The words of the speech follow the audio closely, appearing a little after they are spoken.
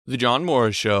The John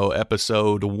Morris Show,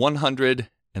 episode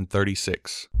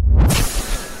 136.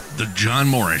 The John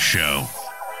Morris Show.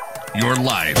 Your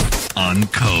life on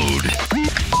code.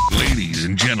 Ladies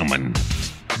and gentlemen,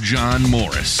 John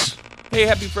Morris. Hey,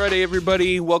 happy Friday,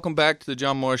 everybody. Welcome back to the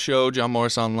John Morris Show,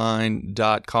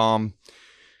 johnmorrisonline.com.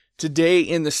 Today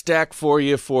in the stack for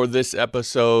you for this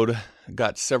episode,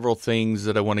 got several things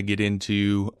that I want to get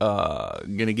into.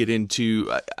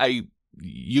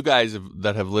 You guys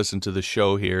that have listened to the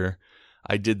show here,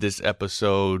 I did this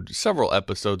episode several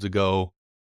episodes ago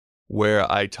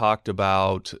where I talked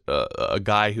about a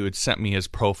guy who had sent me his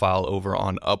profile over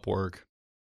on Upwork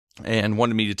and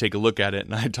wanted me to take a look at it.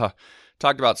 And I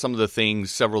talked about several of the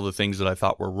things that I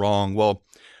thought were wrong. Well,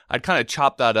 I'd kind of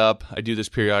chop that up. I do this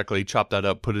periodically, chop that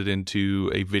up, put it into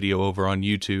a video over on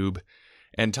YouTube,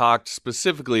 and talked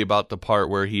specifically about the part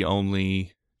where he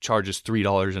only charges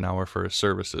 $3 an hour for his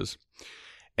services.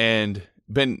 And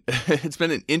it's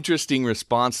been an interesting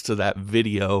response to that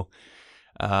video.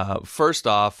 First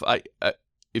off,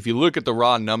 if you look at the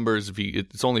raw numbers,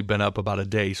 it's only been up about a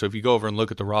day. So if you go over and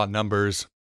look at the raw numbers,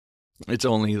 it's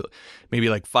only maybe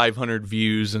like 500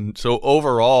 views. And so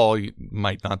overall, you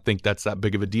might not think that's that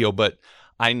big of a deal, but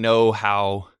I know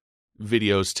how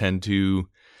videos tend to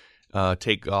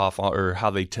take off, or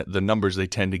how the numbers they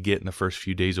tend to get in the first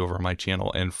few days over on my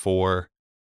channel. And for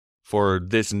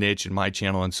this niche in my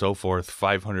channel and so forth,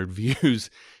 500 views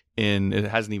it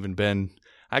hasn't even been,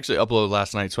 I actually uploaded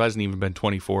last night, so it hasn't even been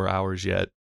 24 hours yet,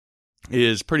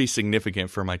 is pretty significant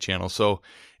for my channel. So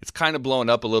it's kind of blowing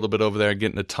up a little bit over there,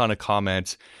 getting a ton of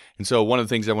comments. And so one of the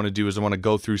things I want to do is I want to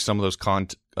go through some of those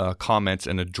comments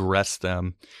and address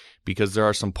them, because there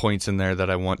are some points in there that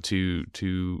I want to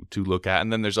look at.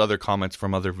 And then there's other comments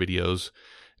from other videos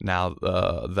now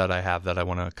that I have that I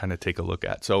want to kind of take a look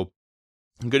at. So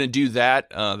I'm going to do that.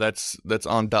 That's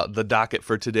on the docket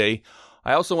for today.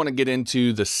 I also want to get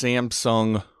into the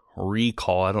Samsung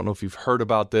recall. I don't know if you've heard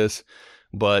about this,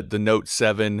 but the Note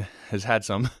 7 has had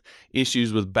some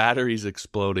issues with batteries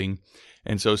exploding.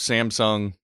 And so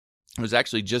Samsung, it was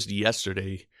actually just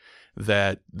yesterday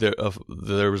that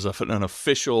there was an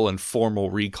official and formal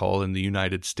recall in the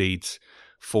United States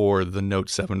for the Note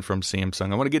 7 from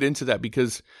Samsung. I want to get into that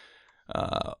because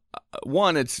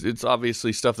one, it's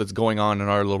obviously stuff that's going on in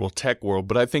our little tech world,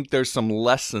 but I think there's some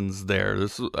lessons there.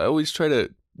 I always try to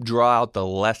draw out the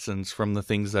lessons from the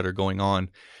things that are going on.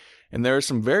 And there are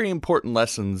some very important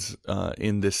lessons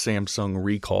in this Samsung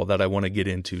recall that I want to get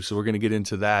into. So we're going to get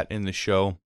into that in the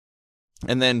show.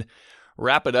 And then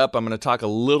wrap it up, I'm going to talk a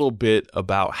little bit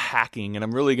about hacking, and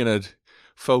I'm really going to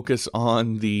focus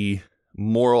on the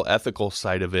moral, ethical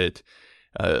side of it.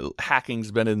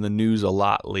 Hacking's been in the news a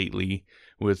lot lately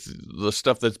with the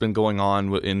stuff that's been going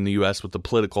on in the U.S. with the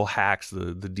political hacks,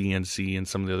 the DNC, and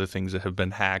some of the other things that have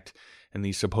been hacked, and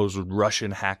these supposed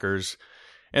Russian hackers.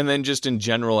 And then just in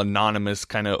general, anonymous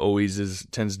kind of always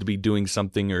tends to be doing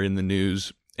something or in the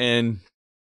news. And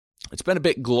it's been a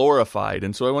bit glorified.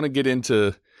 And so I want to get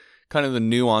into kind of the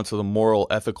nuance of the moral,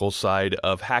 ethical side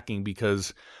of hacking,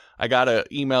 because I got an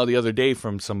email the other day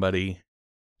from somebody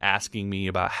asking me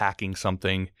about hacking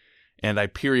something, and I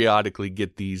periodically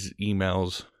get these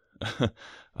emails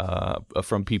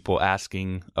from people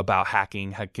asking about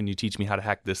hacking. Can you teach me how to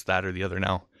hack this, that, or the other?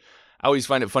 Now, I always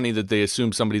find it funny that they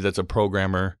assume somebody that's a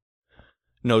programmer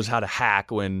knows how to hack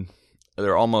when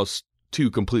they're almost two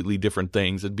completely different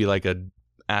things. It'd be like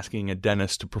asking a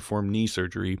dentist to perform knee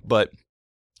surgery. But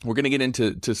we're going to get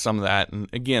into some of that. And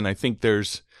again, I think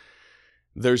there's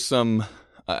some.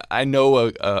 I know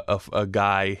a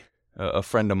guy, a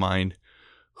friend of mine,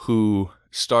 who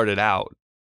started out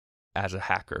as a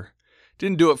hacker.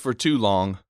 Didn't do it for too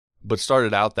long, but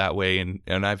started out that way,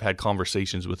 and I've had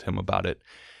conversations with him about it.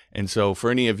 And so for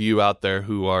any of you out there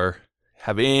who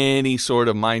have any sort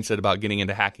of mindset about getting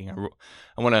into hacking,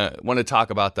 I want to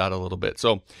talk about that a little bit.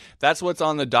 So that's what's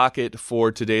on the docket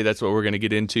for today. That's what we're going to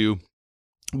get into.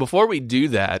 Before we do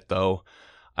that, though,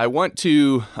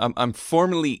 I'm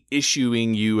formally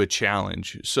issuing you a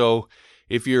challenge. So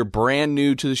if you're brand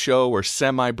new to the show or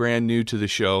semi-brand new to the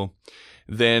show,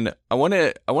 then I want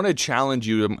to challenge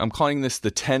you. I'm calling this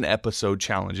the 10 episode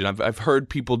challenge. And I've heard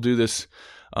people do this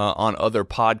on other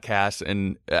podcasts.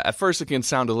 And at first it can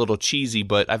sound a little cheesy,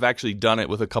 but I've actually done it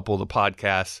with a couple of the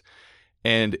podcasts.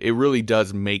 And it really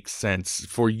does make sense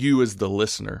for you as the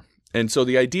listener. And so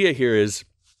the idea here is,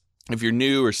 if you're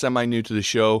new or semi-new to the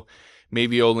show,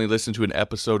 maybe you only listen to an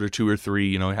episode or two or three,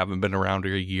 you haven't been around a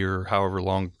year or however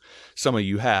long some of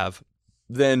you have,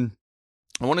 then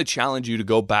I want to challenge you to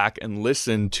go back and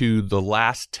listen to the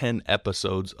last 10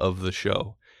 episodes of the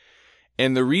show.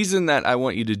 And the reason that I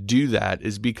want you to do that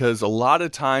is because a lot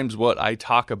of times what I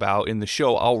talk about in the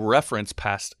show, I'll reference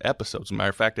past episodes. As a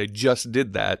matter of fact, I just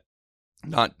did that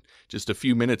not just a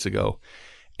few minutes ago.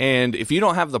 And if you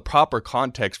don't have the proper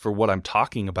context for what I'm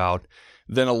talking about,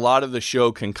 then a lot of the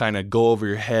show can kind of go over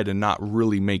your head and not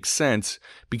really make sense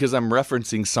because I'm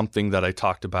referencing something that I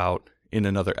talked about in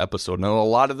another episode. Now, a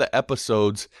lot of the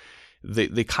episodes,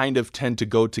 they kind of tend to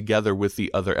go together with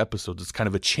the other episodes. It's kind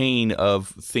of a chain of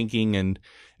thinking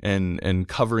and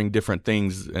covering different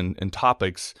things and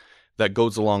topics that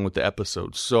goes along with the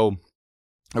episodes. So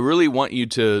I really want you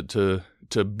to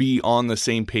be on the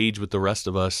same page with the rest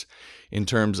of us in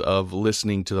terms of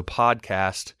listening to the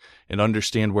podcast and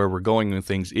understand where we're going with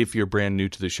things if you're brand new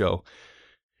to the show.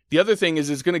 The other thing is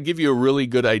it's going to give you a really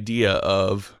good idea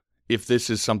of if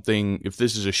this is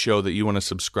a show that you want to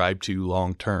subscribe to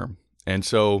long term. And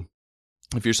so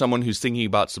if you're someone who's thinking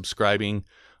about subscribing,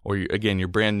 or you're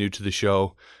brand new to the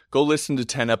show, go listen to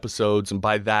 10 episodes, and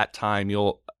by that time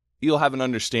you'll have an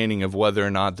understanding of whether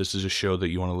or not this is a show that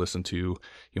you want to listen to,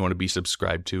 you want to be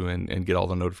subscribed to, and get all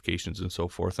the notifications and so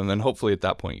forth. And then hopefully at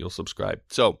that point you'll subscribe.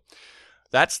 So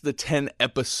that's the 10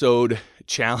 episode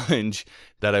challenge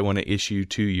that I want to issue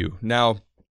to you. Now,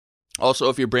 also,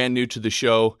 if you're brand new to the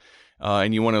show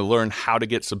and you want to learn how to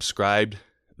get subscribed,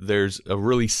 there's a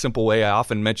really simple way. I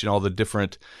often mention all the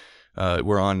different,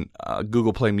 we're on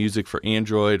Google Play Music for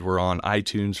Android. We're on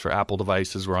iTunes for Apple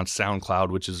devices. We're on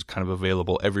SoundCloud, which is kind of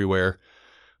available everywhere.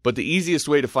 But the easiest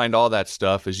way to find all that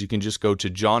stuff is you can just go to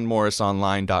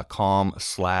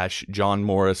johnmorrisonline.com/John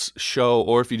Morris Show,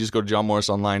 or if you just go to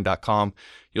johnmorrisonline.com,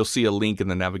 you'll see a link in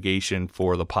the navigation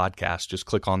for the podcast. Just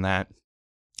click on that,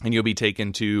 and you'll be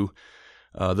taken to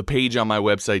the page on my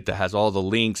website that has all the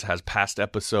links, has past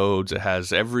episodes, it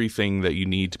has everything that you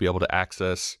need to be able to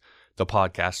access the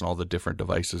podcast and all the different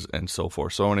devices and so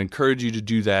forth. So I want to encourage you to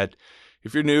do that.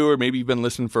 If you're new, or maybe you've been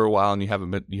listening for a while and you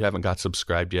haven't got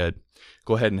subscribed yet,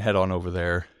 go ahead and head on over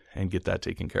there and get that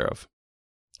taken care of.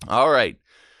 All right.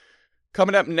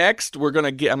 Coming up next, I'm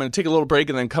going to take a little break,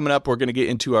 and then coming up, we're going to get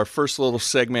into our first little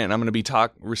segment, and I'm going to be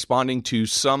responding to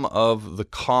some of the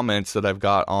comments that I've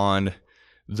got on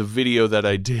the video that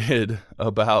I did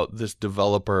about this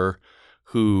developer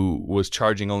who was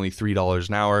charging only $3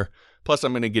 an hour. Plus,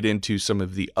 I'm going to get into some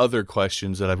of the other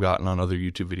questions that I've gotten on other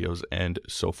YouTube videos and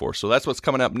so forth. So that's what's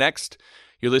coming up next.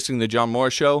 You're listening to The John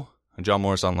Morris Show on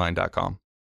johnmorrisonline.com.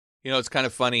 You know, it's kind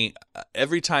of funny.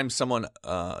 Every time someone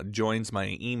joins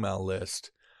my email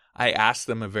list, I ask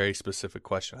them a very specific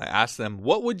question. I ask them,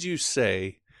 what would you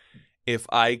say if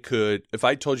I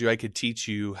told you I could teach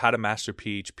you how to master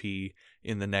PHP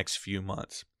in the next few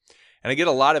months? And I get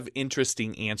a lot of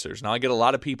interesting answers. Now, I get a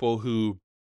lot of people who,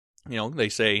 they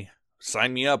say,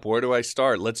 sign me up. Where do I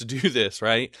start? Let's do this,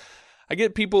 right? I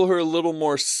get people who are a little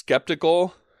more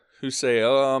skeptical, who say,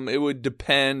 it would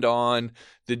depend on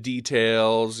the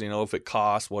details, if it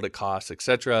costs, what it costs,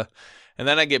 etc. And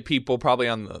then I get people probably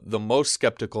on the most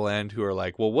skeptical end who are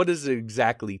like, well, what does it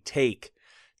exactly take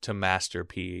to master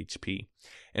PHP?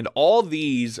 And all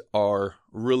these are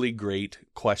really great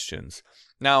questions.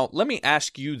 Now, let me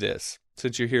ask you this,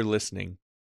 since you're here listening.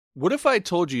 What if I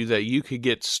told you that you could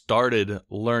get started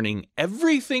learning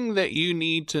everything that you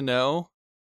need to know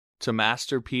to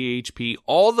master PHP,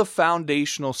 all the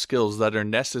foundational skills that are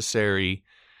necessary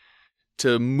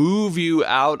to move you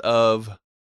out of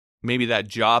maybe that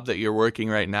job that you're working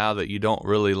right now that you don't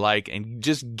really like, and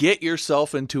just get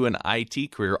yourself into an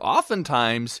IT career?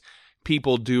 Oftentimes,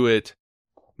 people do it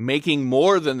making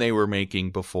more than they were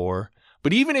making before.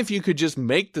 But even if you could just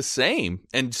make the same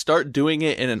and start doing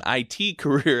it in an IT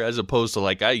career as opposed to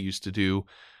like I used to do,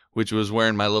 which was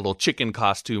wearing my little chicken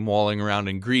costume, walling around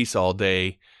in Greece all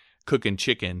day, cooking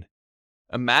chicken.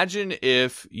 Imagine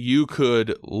if you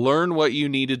could learn what you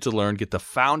needed to learn, get the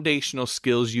foundational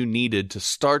skills you needed to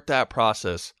start that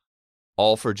process,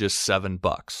 all for just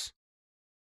 $7.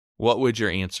 What would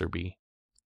your answer be?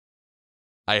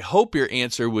 I hope your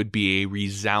answer would be a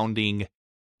resounding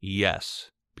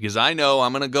yes. Because I know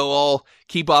I'm going to go all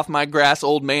keep off my grass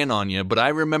old man on you, but I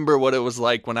remember what it was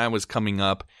like when I was coming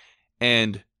up,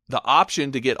 and the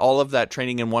option to get all of that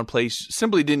training in one place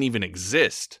simply didn't even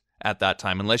exist at that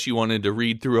time, unless you wanted to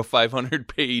read through a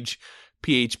 500-page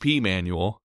PHP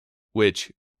manual,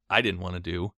 which I didn't want to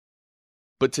do.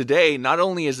 But today, not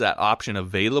only is that option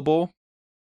available,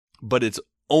 but it's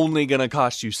only going to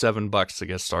cost you $7 to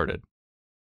get started.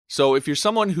 So if you're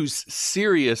someone who's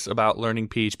serious about learning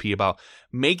PHP, about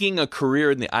making a career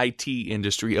in the IT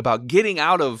industry, about getting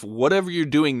out of whatever you're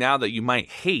doing now that you might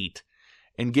hate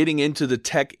and getting into the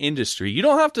tech industry, you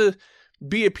don't have to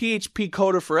be a PHP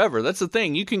coder forever. That's the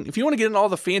thing. You can, if you want to get into all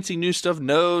the fancy new stuff,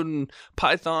 Node and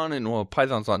Python, and well,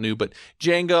 Python's not new, but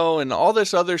Django and all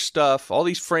this other stuff, all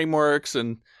these frameworks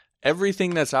and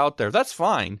everything that's out there, that's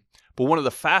fine. But one of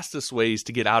the fastest ways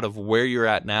to get out of where you're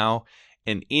at now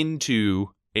and into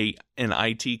an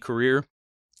IT career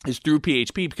is through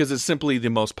PHP, because it's simply the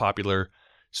most popular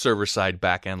server-side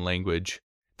backend language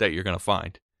that you're going to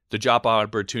find. The job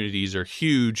opportunities are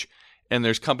huge, and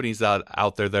there's companies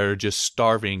out there that are just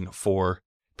starving for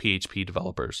PHP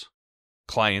developers.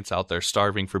 Clients out there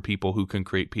starving for people who can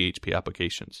create PHP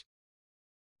applications.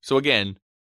 So again,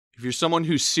 if you're someone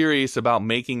who's serious about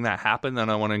making that happen, then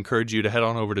I want to encourage you to head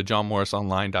on over to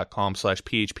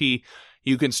johnmorrisonline.com/PHP.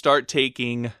 You can start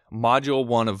taking Module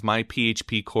 1 of my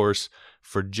PHP course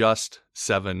for just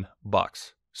 $7.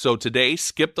 So today,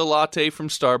 skip the latte from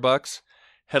Starbucks.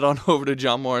 Head on over to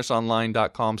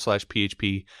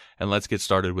johnmorrisonline.com/PHP and let's get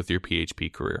started with your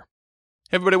PHP career.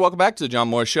 Hey everybody, welcome back to the John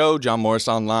Morris Show,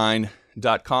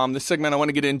 johnmorrisonline.com. This segment, I want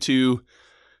to get into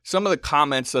some of the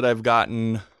comments that I've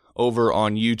gotten over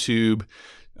on YouTube.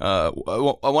 I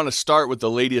want to start with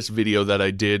the latest video that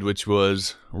I did, which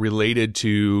was related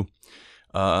to,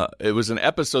 it was an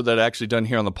episode that I actually done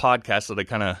here on the podcast that I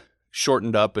kind of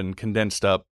shortened up and condensed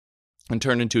up and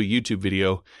turned into a YouTube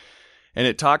video. And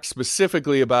it talked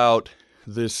specifically about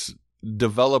this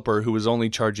developer who was only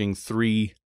charging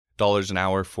 $3 an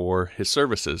hour for his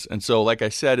services. And so, like I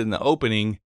said in the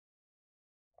opening,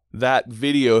 that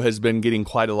video has been getting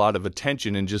quite a lot of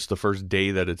attention in just the first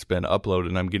day that it's been uploaded,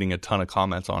 and I'm getting a ton of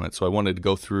comments on it. So I wanted to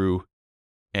go through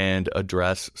and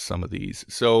address some of these.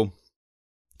 So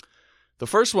the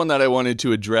first one that I wanted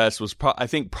to address was, I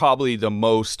think, probably the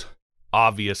most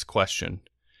obvious question.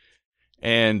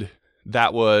 And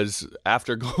that was,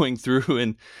 after going through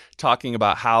and talking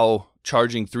about how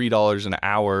charging $3 an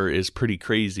hour is pretty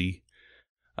crazy,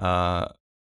 the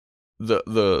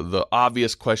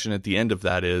obvious question at the end of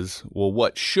that is, well,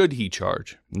 what should he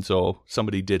charge? And so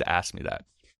somebody did ask me that.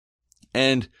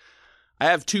 And I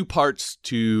have two parts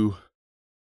to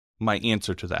my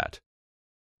answer to that.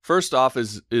 First off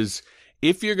is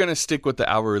if you're going to stick with the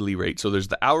hourly rate. So there's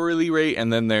the hourly rate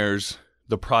and then there's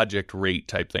the project rate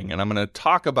type thing. And I'm going to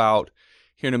talk about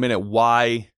here in a minute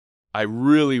why I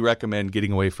really recommend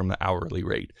getting away from the hourly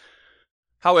rate.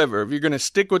 However, if you're going to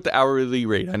stick with the hourly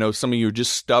rate, I know some of you are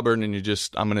just stubborn and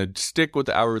I'm going to stick with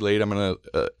the hourly rate, I'm going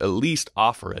to at least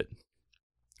offer it,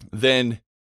 then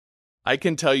I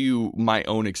can tell you my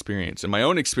own experience. And my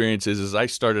own experience is I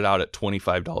started out at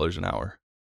 $25 an hour.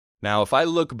 Now, if I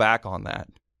look back on that,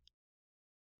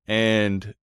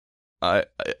 and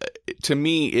to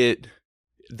me,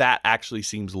 that actually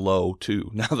seems low too,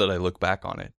 now that I look back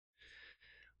on it.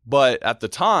 But at the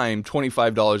time,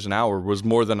 $25 an hour was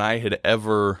more than I had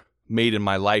ever made in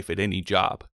my life at any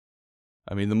job.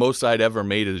 I mean, the most I'd ever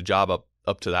made at a job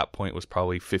up to that point was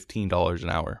probably $15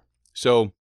 an hour.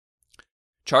 So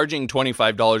charging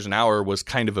 $25 an hour was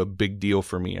kind of a big deal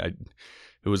for me.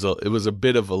 It was a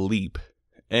bit of a leap.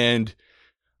 And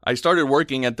I started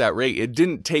working at that rate. It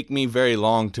didn't take me very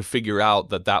long to figure out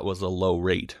that that was a low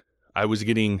rate. I was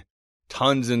getting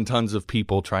tons and tons of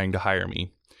people trying to hire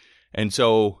me. And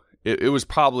so it was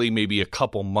probably maybe a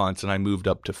couple months and I moved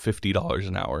up to $50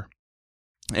 an hour.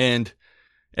 And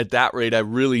at that rate, I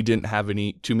really didn't have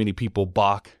too many people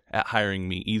balk at hiring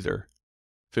me either.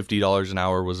 $50 an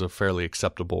hour was a fairly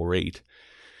acceptable rate.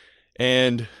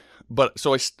 But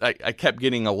so I kept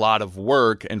getting a lot of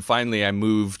work, and finally I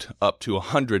moved up to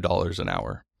 $100 an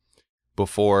hour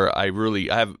before I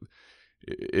have.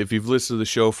 If you've listened to the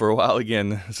show for a while,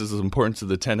 again, this is the importance of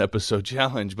the 10 episode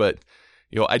challenge, but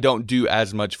I don't do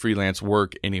as much freelance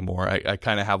work anymore. I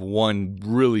kind of have one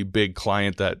really big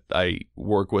client that I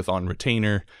work with on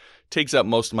retainer, takes up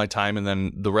most of my time, and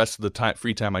then the rest of the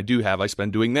free time I do have, I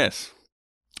spend doing this.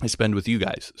 I spend with you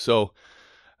guys. So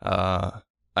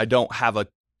I don't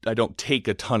take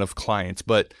a ton of clients,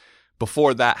 but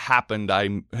before that happened,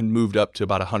 I had moved up to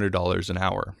about $100 an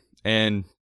hour. And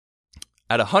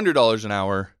at $100 an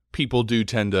hour, people do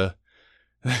tend to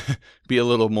be a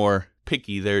little more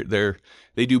picky. There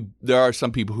are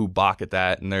some people who balk at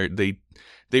that, and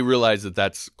they realize that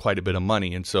that's quite a bit of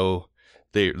money, and so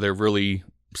they're really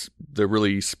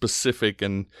specific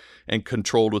and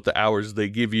controlled with the hours they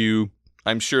give you.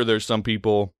 I'm sure there's some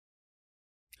people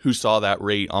who saw that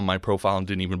rate on my profile and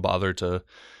didn't even bother to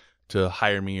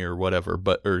hire me or whatever,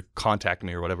 or contact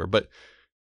me or whatever. But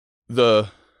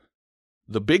the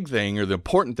big thing, or the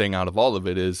important thing out of all of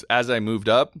it, is as I moved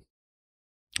up,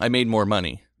 I made more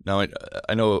money. Now,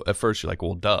 I know at first you're like,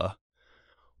 well, duh.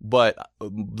 But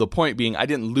the point being, I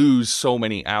didn't lose so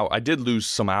many hours. I did lose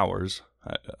some hours,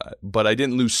 but I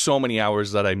didn't lose so many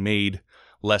hours that I made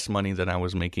less money than I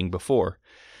was making before.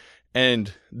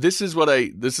 And this is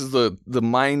the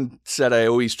mindset I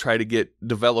always try to get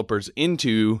developers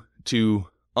into, to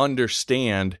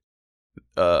understand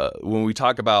when we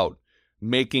talk about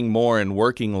making more and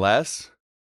working less.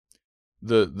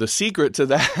 The secret to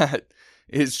that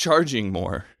is charging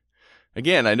more.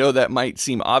 Again, I know that might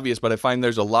seem obvious, but I find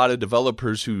there's a lot of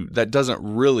developers who that doesn't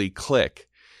really click,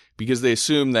 because they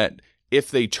assume that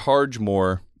if they charge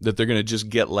more, that they're going to just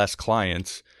get less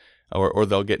clients, or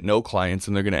they'll get no clients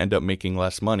and they're going to end up making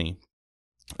less money.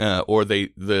 Or they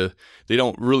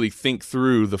don't really think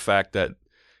through the fact that,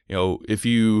 if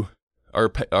you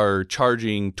are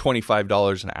charging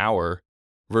 $25 an hour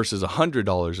versus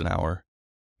 $100 an hour,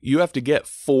 you have to get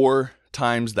 4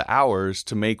 times the hours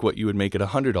to make what you would make at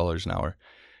 $100 an hour.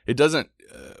 It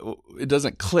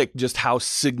doesn't click just how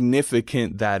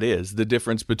significant that is. The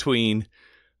difference between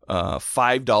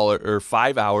 $5 or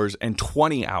 5 hours and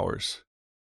 20 hours.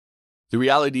 The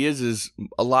reality is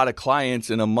a lot of clients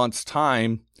in a month's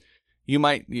time, you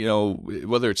might,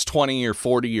 whether it's 20 or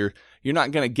 40, or you're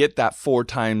not going to get that 4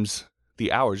 times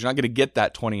the hours. You're not going to get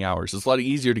that 20 hours. It's a lot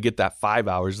easier to get that 5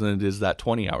 hours than it is that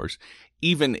 20 hours.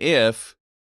 Even if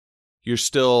you're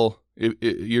charging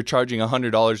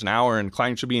 $100 an hour and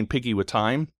clients are being picky with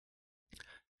time,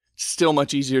 it's still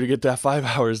much easier to get that 5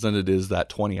 hours than it is that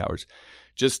 20 hours.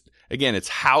 Just, again, it's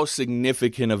how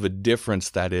significant of a difference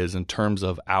that is in terms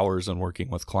of hours and working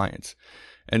with clients.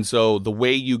 And so the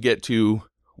way you get to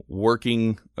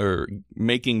working or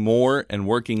making more and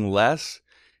working less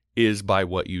is by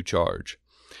what you charge.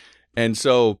 And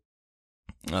so,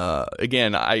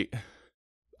 again,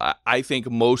 I think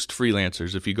most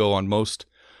freelancers, if you go on most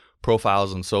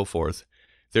profiles and so forth,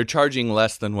 they're charging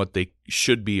less than what they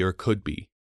should be or could be.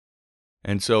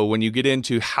 And so when you get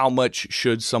into how much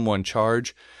should someone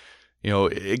charge,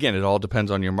 again, it all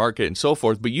depends on your market and so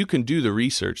forth, but you can do the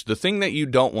research. The thing that you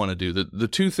don't want to do, the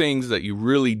 2 things that you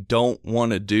really don't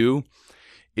want to do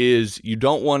is you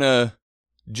don't want to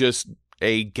just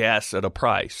guess at a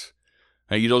price.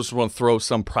 You don't just want to throw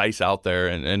some price out there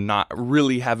and not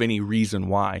really have any reason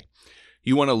why.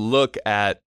 You want to look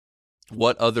at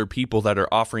what other people that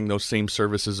are offering those same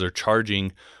services are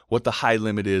charging, what the high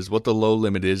limit is, what the low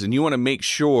limit is, and you want to make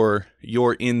sure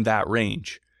you're in that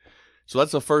range. So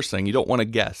that's the first thing. You don't want to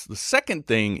guess. The second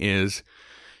thing is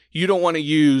you don't want to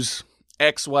use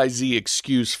XYZ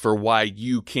excuse for why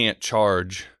you can't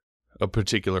charge a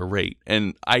particular rate.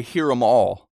 And I hear them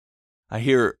all. I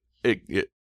hear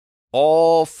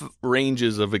all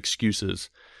ranges of excuses.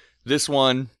 This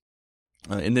one,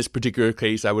 in this particular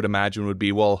case, I would imagine would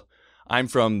be, well, I'm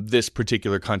from this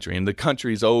particular country, and the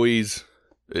country's always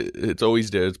there.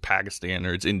 It's Pakistan,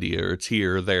 or it's India, or it's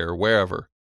here, or there, or wherever.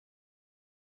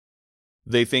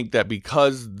 They think that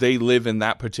because they live in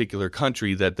that particular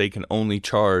country that they can only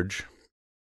charge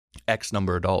X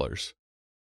number of dollars.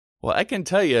 Well, I can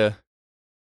tell you,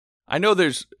 I know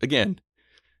there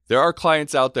are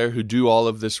clients out there who do all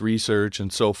of this research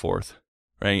and so forth,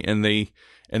 right? And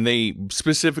they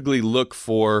specifically look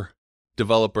for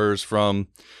developers from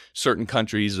certain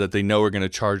countries that they know are going to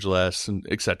charge less, and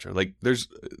etc.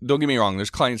 Don't get me wrong, there's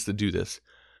clients that do this,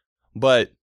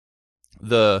 but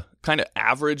the kind of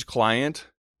average client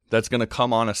that's going to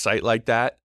come on a site like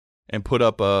that and put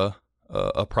up a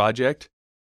project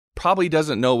probably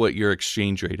doesn't know what your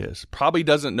exchange rate is, probably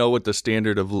doesn't know what the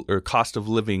standard of or cost of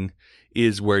living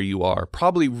is where you are,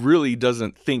 probably really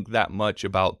doesn't think that much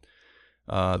about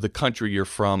the country you're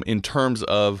from in terms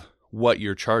of what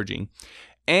you're charging.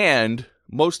 And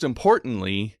most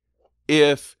importantly,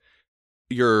 if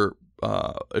your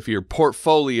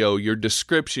portfolio, your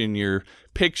description, your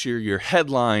picture, your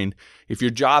headline, if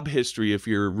your job history, if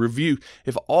your review,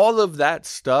 if all of that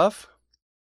stuff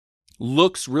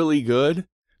looks really good,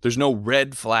 there's no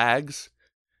red flags,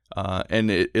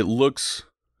 and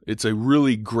it's a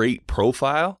really great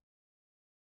profile.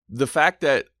 The fact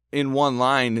that in one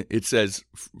line it says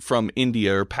from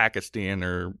India or Pakistan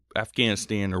or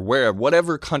Afghanistan or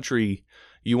whatever country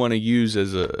you want to use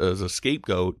as a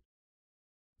scapegoat,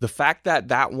 the fact that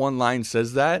that one line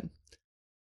says that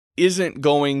isn't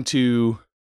going to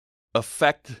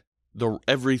affect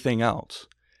everything else.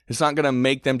 It's not going to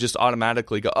make them just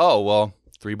automatically go, oh, well,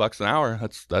 $3 an hour,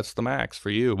 that's the max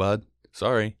for you, bud.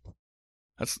 Sorry.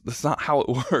 That's not how it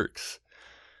works.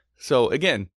 So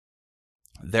again,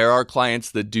 there are clients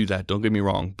that do that, don't get me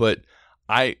wrong, but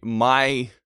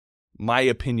my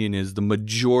opinion is the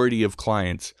majority of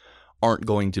clients aren't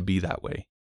going to be that way.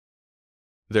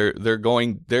 They're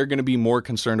going to be more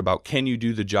concerned about, can you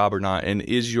do the job or not, and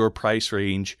is your price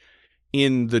range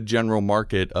in the general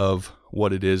market of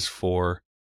what it is for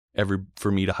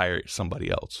me to hire somebody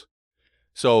else.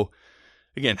 So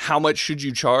again, how much should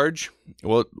you charge?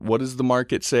 What does the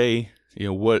market say?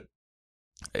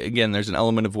 Again, there's an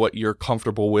element of what you're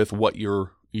comfortable with, what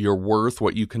you're worth,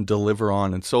 what you can deliver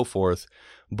on, and so forth.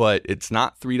 But it's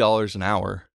not $3 an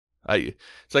hour.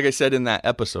 It's like I said in that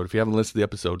episode. If you haven't listened to the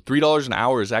episode, $3 an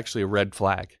hour is actually a red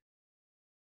flag.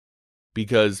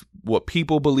 Because what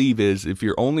people believe is if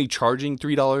you're only charging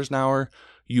 $3 an hour,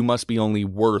 you must be only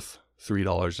worth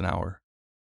 $3 an hour.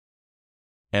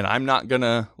 And I'm not going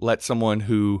to let someone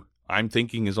who I'm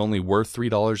thinking is only worth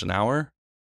 $3 an hour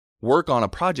work on a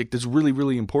project that's really,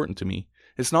 really important to me.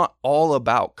 It's not all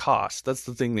about cost. That's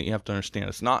the thing that you have to understand.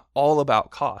 It's not all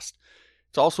about cost.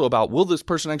 It's also about, will this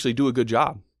person actually do a good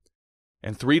job?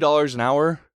 And $3 an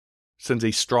hour sends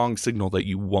a strong signal that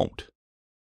you won't.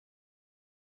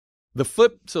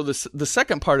 So the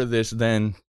second part of this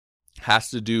then has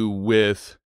to do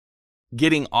with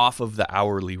getting off of the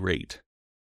hourly rate.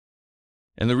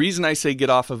 And the reason I say get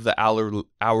off of the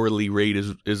hourly rate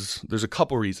is there's a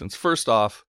couple reasons. First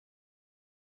off,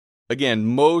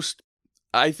 again,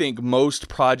 I think most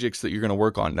projects that you're going to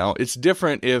work on. Now, it's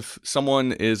different if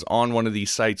someone is on one of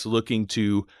these sites looking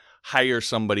to hire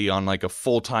somebody on like a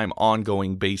full-time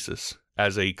ongoing basis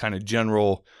as a kind of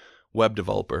general web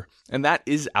developer. And that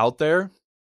is out there.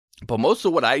 But most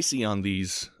of what I see on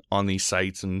these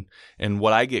sites and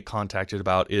what I get contacted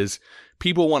about is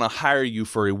people want to hire you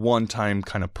for a one-time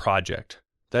kind of project.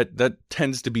 That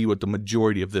tends to be what the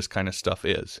majority of this kind of stuff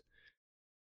is.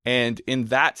 And in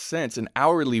that sense, an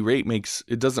hourly rate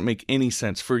doesn't make any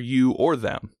sense for you or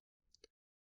them.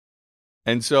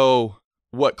 And so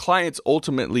what clients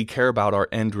ultimately care about are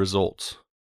end results.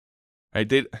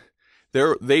 Right?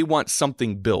 They want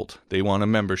something built. They want a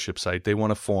membership site. They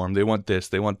want a form. They want this.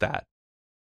 They want that.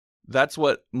 That's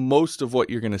what most of what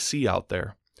you're going to see out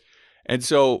there. And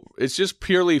so it's just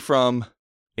purely from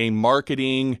a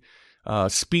marketing,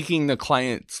 speaking the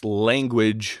client's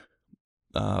language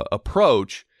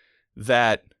approach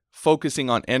that focusing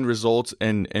on end results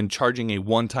and charging a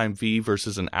one-time fee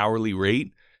versus an hourly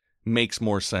rate makes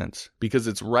more sense because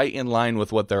it's right in line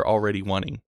with what they're already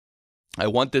wanting. I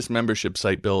want this membership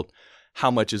site built.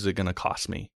 How much is it going to cost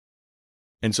me?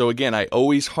 And so again, I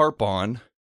always harp on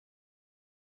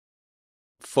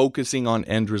focusing on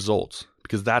end results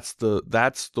because that's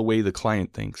the way the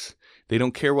client thinks. They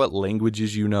don't care what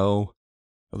languages you know.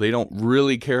 They don't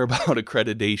really care about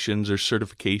accreditations or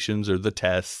certifications or the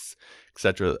tests,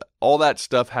 etc. All that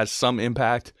stuff has some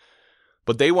impact,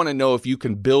 but they want to know if you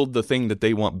can build the thing that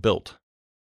they want built.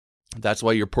 That's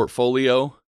why your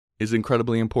portfolio is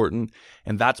incredibly important,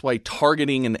 and that's why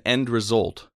targeting an end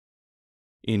result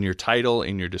in your title,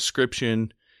 in your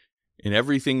description, in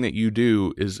everything that you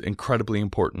do is incredibly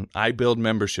important. I build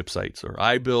membership sites, or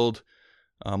I build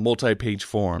multi-page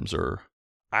forms, or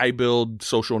I build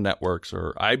social networks,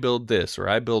 or I build this, or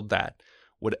I build that.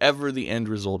 Whatever the end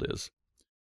result is,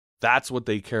 that's what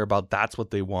they care about. That's what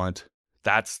they want.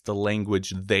 That's the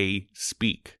language they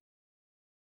speak.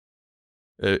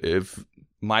 If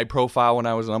my profile when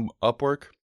I was on Upwork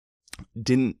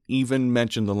didn't even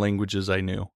mention the languages I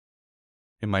knew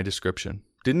in my description.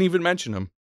 Didn't even mention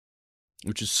them,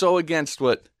 which is so against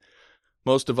what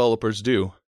most developers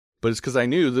do. But it's because I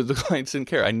knew that the clients didn't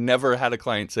care. I never had a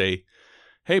client say,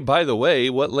 hey, by the way,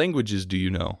 what languages do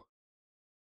you know?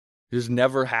 It just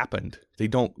never happened. They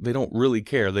don't really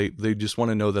care. They just want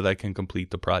to know that I can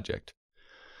complete the project.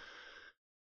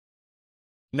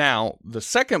 Now, the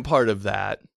second part of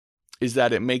that is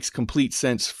that it makes complete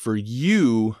sense for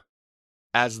you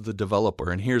as the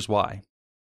developer. And here's why.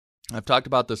 I've talked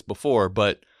about this before,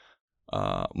 but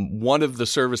one of the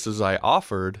services I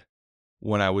offered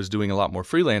when I was doing a lot more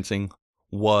freelancing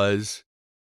was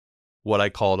what I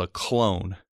called a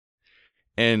clone.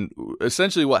 And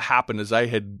essentially what happened is I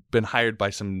had been hired by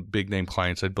some big name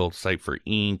clients. I'd built a site for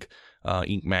Inc.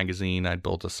 Magazine. I'd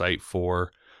built a site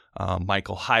for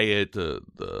Michael Hyatt, the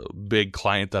big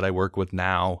client that I work with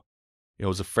now. It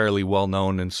was a fairly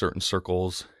well-known in certain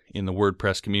circles in the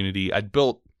WordPress community. I'd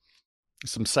built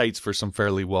some sites for some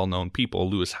fairly well-known people.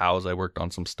 Lewis Howes, I worked on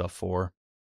some stuff for,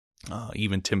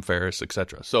 even Tim Ferriss,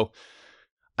 etc. So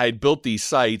I'd built these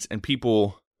sites, and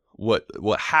people,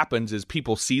 what happens is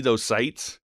people see those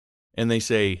sites, and they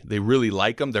say they really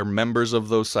like them. They're members of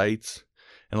those sites.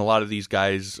 And a lot of these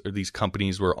guys or these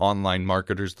companies were online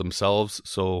marketers themselves.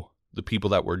 So the people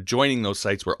that were joining those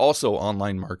sites were also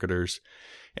online marketers.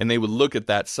 And they would look at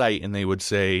that site and they would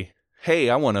say, hey,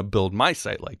 I want to build my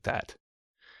site like that.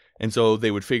 And so they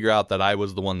would figure out that I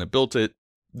was the one that built it.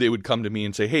 They would come to me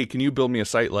and say, hey, can you build me a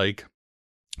site like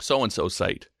so-and-so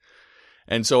site?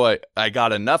 And so I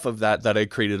got enough of that I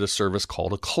created a service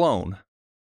called a clone.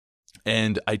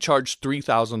 And I charged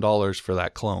 $3,000 for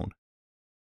that clone.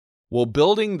 Well,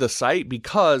 building the site,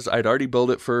 because I'd already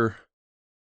built it for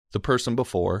the person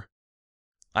before,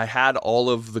 I had all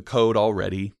of the code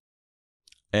already,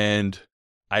 and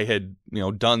I had,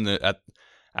 done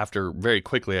after very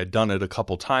quickly, I'd done it a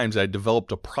couple times. I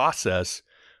developed a process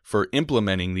for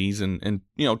implementing these and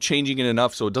changing it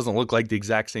enough so it doesn't look like the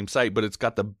exact same site, but it's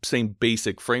got the same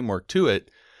basic framework to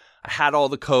it. I had all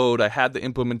the code. I had the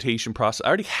implementation process. I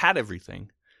already had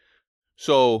everything.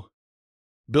 So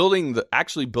building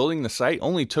the site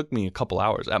only took me a couple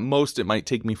hours. At most, it might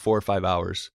take me 4 or 5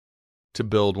 hours to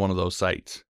build one of those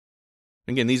sites.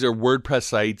 Again, these are WordPress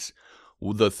sites.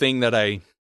 The thing that I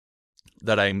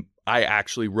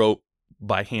actually wrote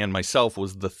by hand myself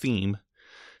was the theme.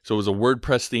 So it was a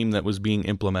WordPress theme that was being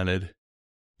implemented.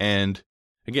 And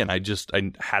again, I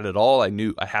had it all.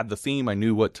 I had the theme. I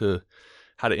knew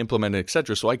how to implement it,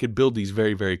 etc. So I could build these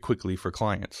very, very quickly for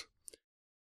clients.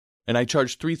 And I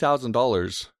charged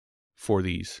 $3,000 for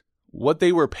these. What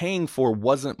they were paying for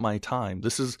wasn't my time.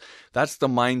 That's the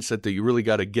mindset that you really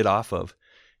got to get off of.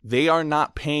 They are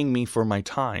not paying me for my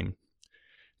time.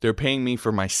 They're paying me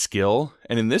for my skill.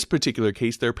 And in this particular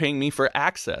case, they're paying me for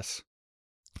access.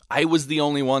 I was the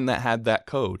only one that had that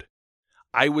code.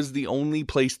 I was the only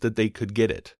place that they could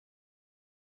get it.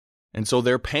 And so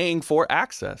they're paying for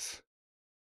access.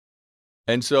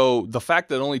 And so the fact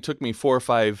that it only took me 4 or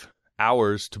 5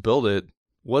 hours to build it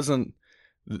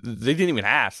they didn't even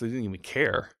ask. They didn't even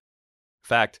care. In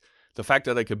fact, the fact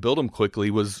that I could build them quickly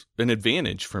was an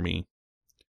advantage for me.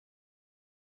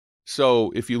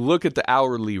 So if you look at the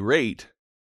hourly rate,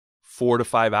 4 to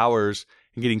 5 hours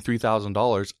and getting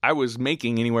 $3,000, I was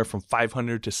making anywhere from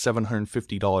 $500 to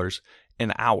 $750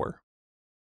 an hour.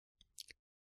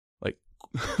 Like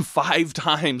 5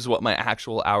 times what my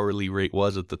actual hourly rate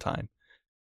was at the time.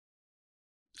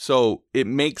 So it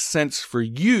makes sense for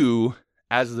you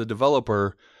as the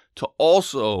developer to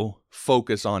also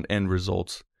focus on end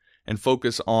results and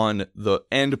focus on the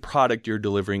end product you're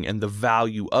delivering and the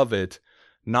value of it,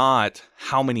 not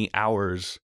how many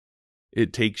hours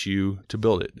it takes you to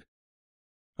build it.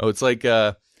 Oh, it's like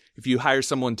if you hire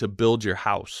someone to build your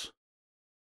house.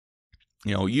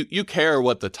 You care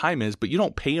what the time is, but you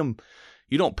don't pay them.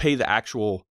 You don't pay the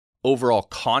actual overall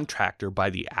contractor by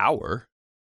the hour.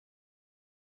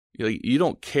 You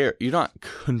don't care. You're not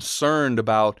concerned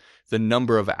about the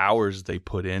number of hours they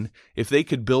put in. If they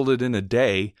could build it in a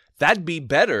day, that'd be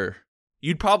better.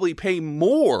 You'd probably pay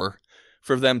more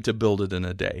for them to build it in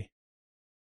a day.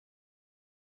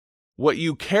 What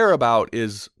you care about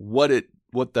is what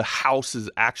the house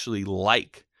is actually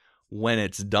like when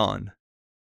it's done.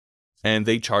 And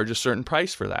they charge a certain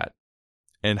price for that.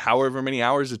 And however many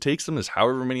hours it takes them is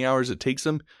however many hours it takes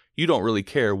them. You don't really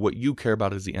care. What you care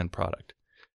about is the end product.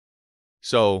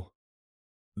 So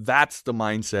that's the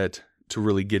mindset to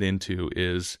really get into,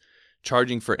 is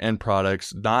charging for end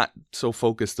products, not so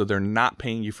focused that they're not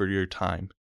paying you for your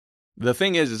time. The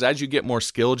thing is as you get more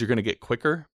skilled, you're going to get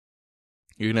quicker.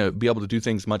 You're going to be able to do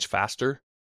things much faster.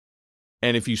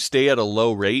 And if you stay at a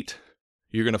low rate,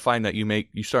 you're going to find that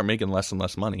you start making less and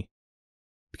less money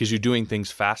because you're doing things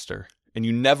faster. And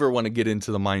you never want to get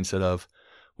into the mindset of,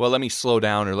 well, let me slow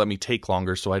down or let me take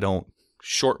longer so I don't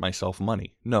short myself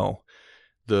money. No.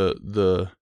 The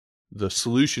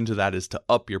solution to that is to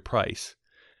up your price.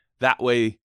 That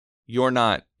way you're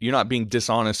not being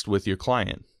dishonest with your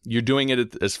client. You're doing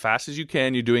it as fast as you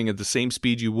can. You're doing it at the same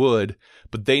speed you would,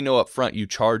 but they know up front you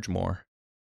charge more.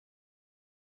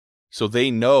 So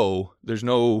they know there's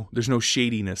no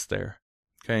shadiness there.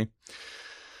 Okay.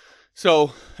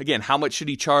 So again, how much should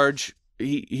he charge?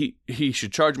 He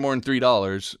should charge more than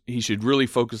 $3. He should really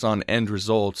focus on end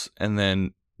results, and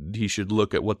then he should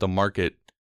look at what the market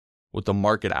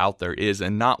out there is,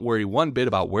 and not worry one bit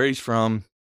about where he's from,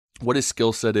 what his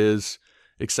skill set is,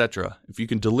 etc. If you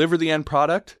can deliver the end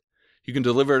product, you can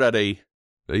deliver it at a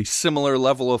similar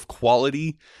level of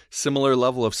quality, similar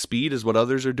level of speed as what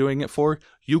others are doing it for,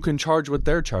 you can charge what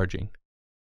they're charging.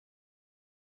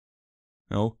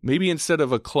 Maybe instead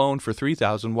of a clone for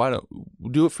 $3,000, why don't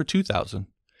do it for $2,000?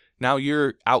 Now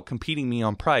you're out competing me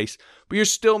on price, but you're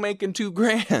still making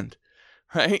 $2,000,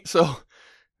 right? So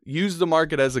use the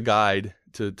market as a guide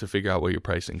to figure out what your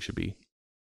pricing should be.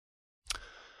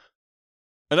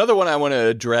 Another one I want to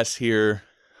address here.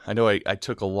 I know I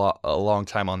took a long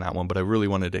time on that one, but I really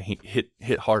wanted to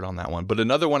hit hard on that one. But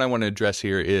another one I want to address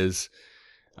here is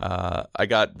I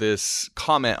got this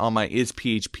comment on my Is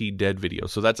PHP Dead video.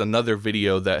 So that's another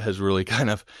video that has really kind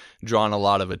of drawn a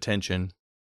lot of attention.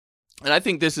 And I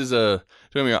think this is a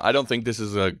So I don't think this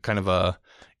is a kind of a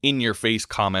in-your-face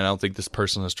comment. I don't think this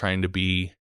person is trying to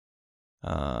be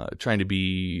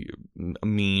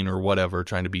mean or whatever,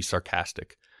 trying to be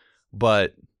sarcastic.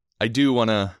 But I do want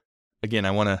to, again,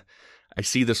 I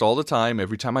see this all the time.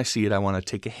 Every time I see it, I want to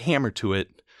take a hammer to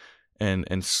it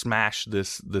and smash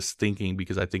this thinking,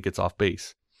 because I think it's off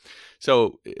base.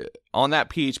 So on that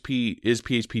PHP is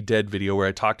PHP dead video where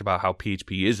I talked about how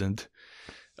PHP isn't,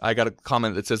 I got a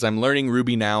comment that says, I'm learning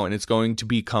Ruby now and it's going to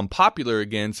become popular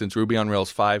again since Ruby on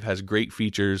Rails 5 has great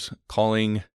features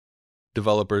calling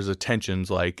developers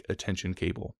attentions like attention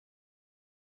cable.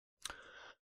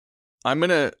 I'm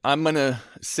gonna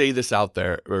say this out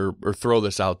there, or throw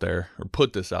this out there, or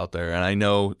put this out there, and I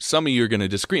know some of you are gonna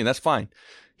disagree, and that's fine.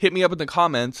 Hit me up in the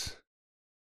comments,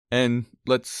 and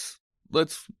let's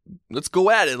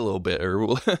go at it a little bit, or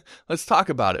let's talk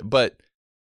about it. But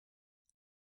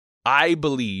I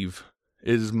believe,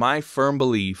 it is my firm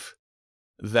belief,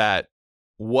 that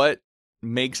what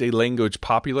makes a language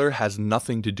popular has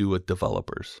nothing to do with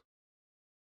developers.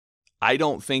 I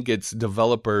don't think it's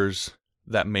developers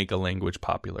that make a language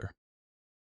popular.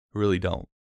 Really don't.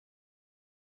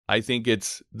 I think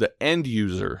it's the end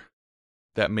user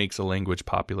that makes a language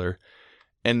popular.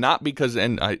 And not because,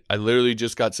 and I literally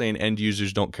just got saying end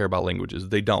users don't care about languages.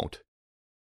 They don't.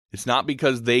 It's not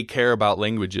because they care about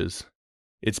languages.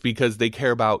 It's because they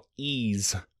care about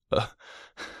ease.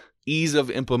 Ease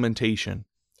of implementation.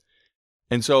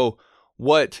 And so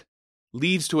what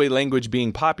leads to a language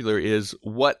being popular is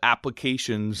what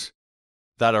applications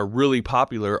that are really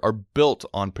popular are built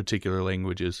on particular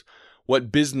languages.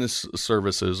 What business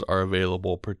services are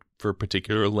available for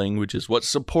particular languages? What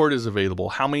support is available?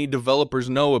 How many developers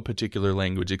know a particular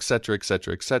language, etc.,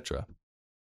 etc., etc.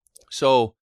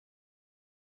 So,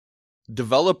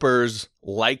 developers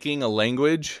liking a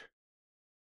language,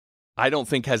 I don't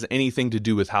think has anything to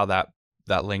do with how that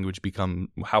language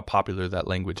how popular that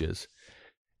language is.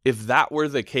 If that were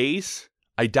the case,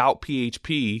 I doubt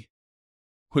PHP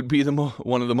would be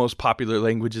one of the most popular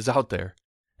languages out there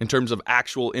in terms of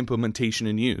actual implementation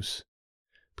and use.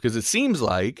 Because it seems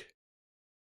like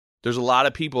there's a lot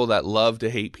of people that love to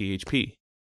hate PHP.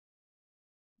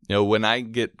 You know, when I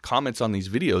get comments on these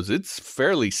videos, it's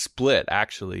fairly split,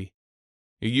 actually.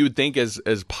 You would think as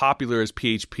popular as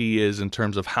PHP is in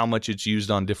terms of how much it's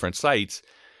used on different sites,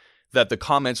 that the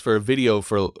comments for a video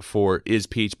for is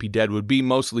PHP dead would be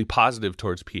mostly positive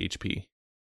towards PHP.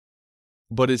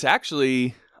 But it's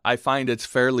actually, I find it's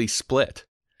fairly split,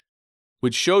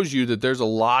 which shows you that there's a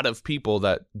lot of people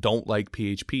that don't like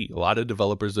PHP, a lot of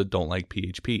developers that don't like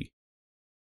PHP.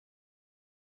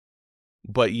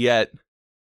 But yet,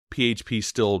 PHP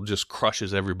still just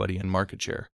crushes everybody in market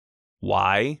share.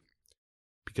 Why?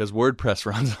 Because WordPress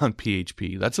runs on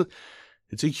PHP.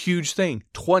 It's a huge thing.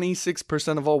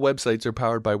 26% of all websites are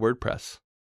powered by WordPress.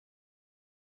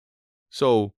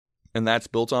 So, and that's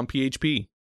built on PHP.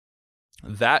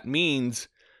 That means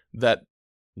that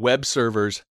web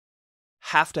servers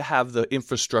have to have the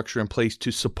infrastructure in place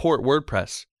to support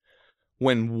WordPress.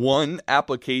 When one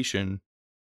application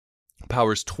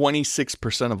powers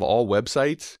 26% of all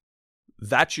websites,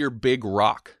 that's your big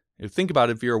rock. Think about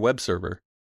it, if you're a web server.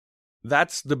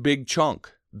 That's the big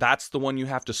chunk. That's the one you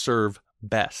have to serve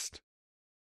best.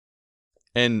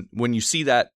 And when you see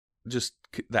that, just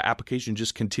the application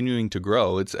just continuing to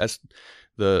grow, it's as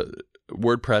the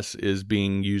WordPress is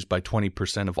being used by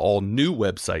 20% of all new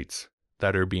websites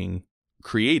that are being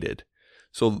created.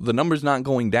 So the number's not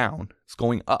going down, it's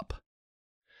going up.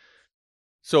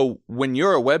 So when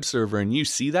you're a web server and you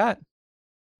see that,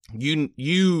 you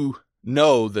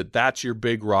know that that's your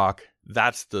big rock.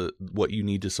 That's what you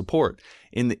need to support.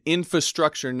 And the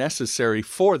infrastructure necessary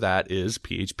for that is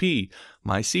PHP,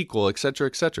 MySQL, etc.,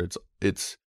 etc.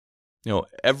 It's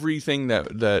everything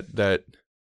that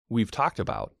we've talked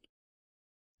about.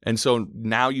 And so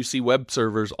now you see web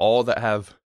servers all that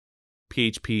have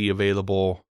PHP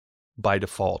available by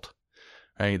default.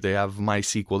 Right? They have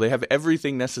MySQL. They have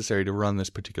everything necessary to run this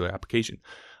particular application.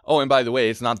 Oh, and by the way,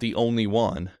 it's not the only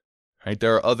one. Right?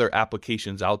 There are other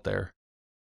applications out there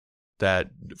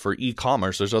that for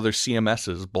e-commerce, there's other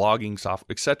CMSs, blogging software,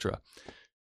 etc.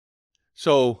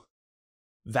 So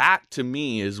that to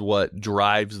me is what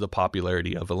drives the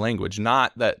popularity of a language,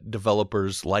 not that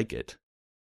developers like it.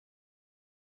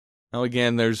 Now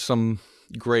again, there's some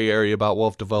gray area about, well,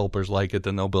 if developers like it,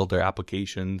 then they'll build their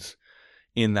applications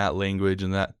in that language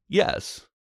and that. Yes,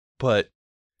 but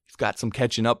you've got some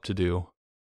catching up to do.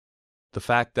 The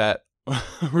fact that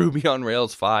Ruby on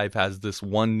Rails 5 has this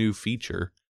one new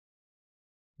feature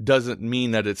doesn't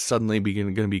mean that it's suddenly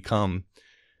going to become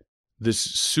this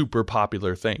super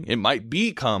popular thing. It might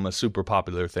become a super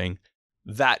popular thing.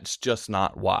 that's just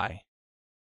not why.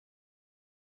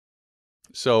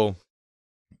 So,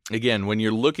 again, when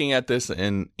you're looking at this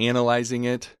and analyzing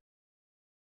it,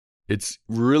 it's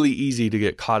really easy to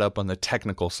get caught up on the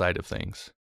technical side of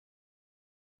things.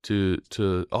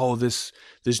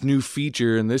 This new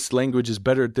feature and this language is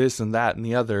better at this and that and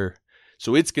the other,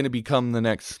 so it's going to become the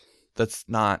next. That's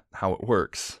not how it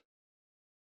works.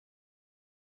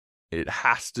 It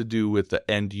has to do with the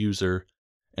end user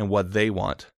and what they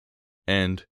want.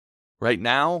 And right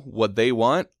now, what they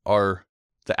want are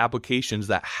the applications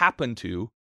that happen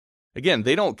to, again,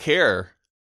 they don't care,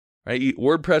 right?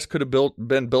 WordPress could have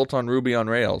been built on Ruby on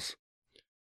Rails.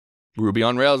 Ruby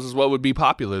on Rails is what would be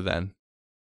popular then.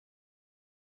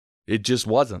 It just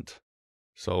wasn't.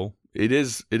 So it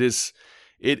is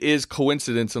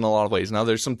coincidence in a lot of ways. Now,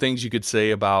 there's some things you could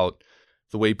say about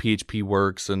the way PHP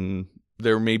works, and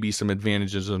there may be some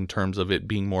advantages in terms of it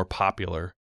being more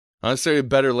popular. Not necessarily a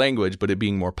better language, but it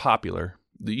being more popular.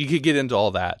 You could get into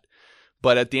all that.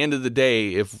 But at the end of the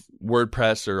day, if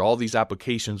WordPress or all these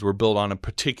applications were built on a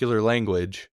particular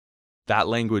language, that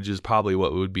language is probably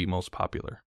what would be most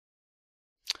popular.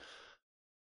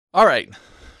 All right.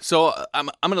 So I'm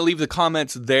going to leave the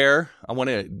comments there. I want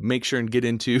to make sure and get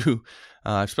into,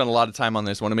 I've spent a lot of time on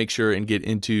this. I want to make sure and get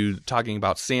into talking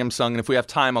about Samsung. And if we have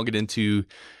time, I'll get into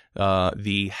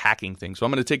the hacking thing. So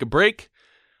I'm going to take a break.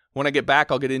 When I get back,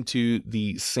 I'll get into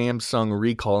the Samsung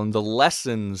recall and the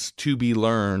lessons to be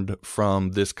learned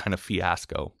from this kind of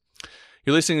fiasco.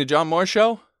 You're listening to John Morris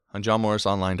Show on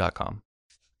johnmorrisonline.com.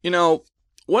 You know,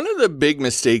 one of the big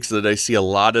mistakes that I see a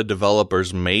lot of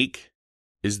developers make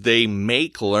is they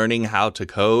make learning how to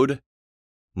code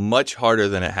much harder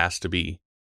than it has to be.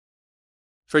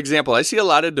 For example, I see a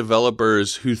lot of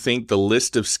developers who think the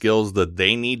list of skills that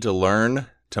they need to learn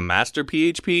to master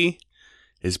PHP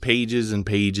is pages and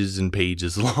pages and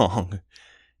pages long.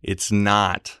 It's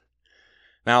not.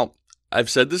 Now, I've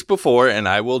said this before, and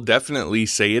I will definitely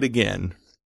say it again,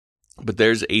 but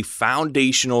there's a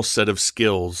foundational set of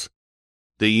skills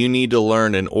that you need to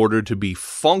learn in order to be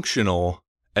functional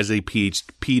as a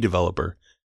PHP developer,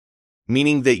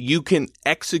 meaning that you can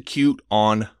execute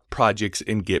on projects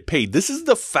and get paid. This is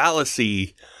the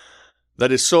fallacy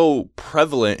that is so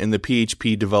prevalent in the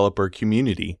PHP developer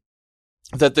community,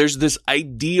 that there's this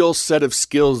ideal set of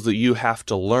skills that you have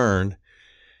to learn,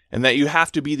 and that you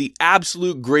have to be the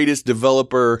absolute greatest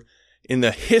developer in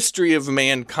the history of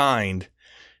mankind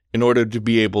in order to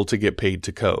be able to get paid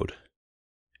to code.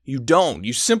 You don't.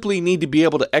 You simply need to be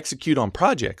able to execute on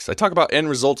projects. I talk about end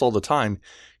results all the time.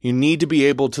 You need to be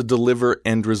able to deliver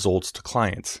end results to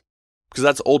clients, because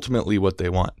that's ultimately what they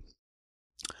want.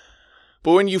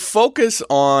 But when you focus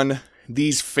on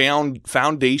these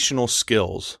foundational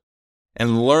skills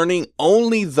and learning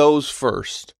only those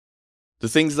first, the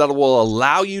things that will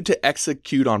allow you to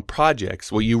execute on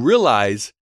projects, what you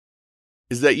realize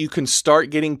is that you can start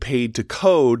getting paid to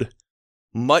code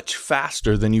much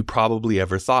faster than you probably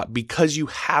ever thought, because you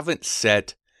haven't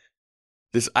set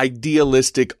this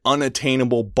idealistic,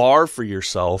 unattainable bar for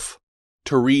yourself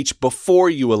to reach before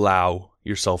you allow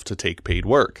yourself to take paid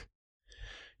work.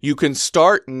 You can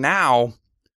start now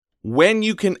when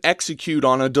you can execute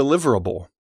on a deliverable,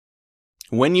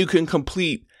 when you can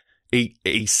complete a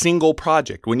single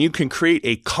project, when you can create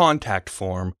a contact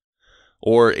form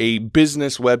or a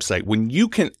business website. When you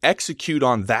can execute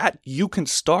on that, you can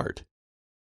start.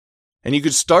 And you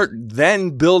could start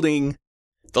then building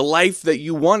the life that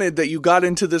you wanted, that you got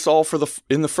into this all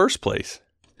in the first place,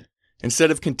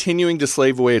 instead of continuing to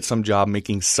slave away at some job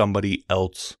making somebody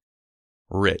else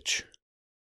rich.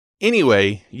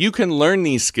 Anyway, you can learn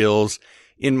these skills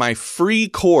in my free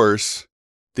course,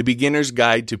 The Beginner's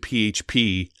Guide to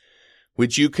PHP,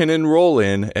 which you can enroll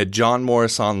in at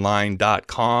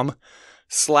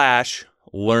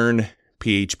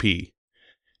johnmorrisonline.com/learnphp.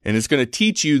 And it's going to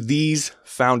teach you these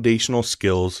foundational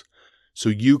skills so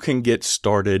you can get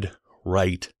started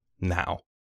right now.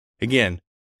 Again,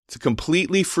 it's a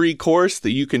completely free course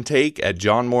that you can take at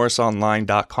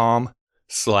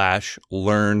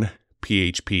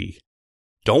johnmorrisonline.com/learnphp.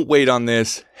 Don't wait on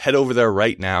this. Head over there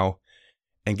right now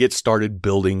and get started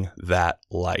building that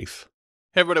life.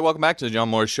 Hey everybody, welcome back to the John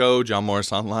Morris Show,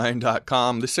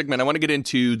 johnmorrisonline.com. This segment, I want to get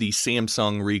into the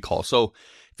Samsung recall. So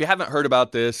if you haven't heard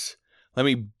about this, let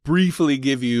me briefly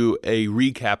give you a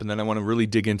recap, and then I want to really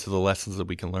dig into the lessons that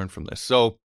we can learn from this.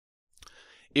 So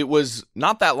it was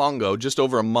not that long ago, just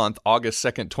over a month, August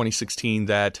 2nd, 2016,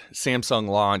 that Samsung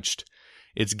launched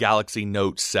its Galaxy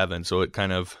Note 7. So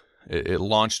it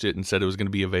launched it and said it was going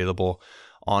to be available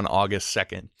on August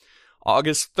 2nd.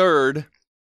 August 3rd,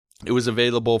 it was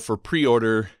available for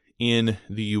pre-order in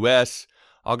the US.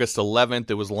 August 11th,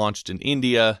 it was launched in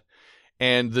India,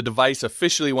 and the device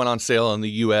officially went on sale in the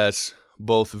US,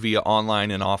 both via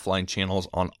online and offline channels,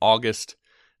 on August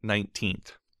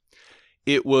 19th.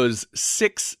 It was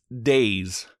 6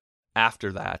 days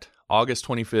after that, August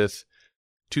 25th,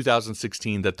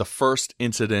 2016, that the first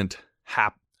incident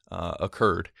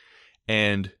occurred.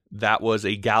 And that was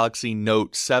a Galaxy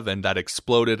Note 7 that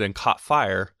exploded and caught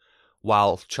fire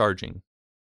while charging.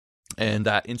 And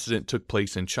that incident took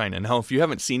place in China. Now, if you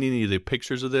haven't seen any of the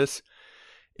pictures of this,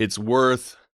 it's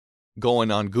worth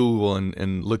going on Google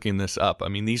and looking this up. I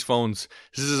mean, these phones,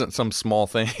 this isn't some small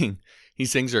thing.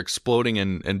 These things are exploding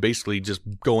and basically just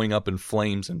going up in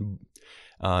flames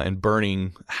and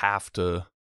burning half to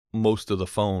most of the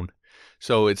phone.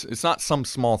 So it's not some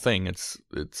small thing. It's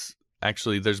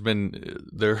actually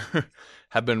there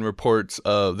have been reports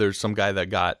of there's some guy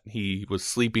that he was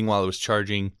sleeping while it was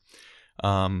charging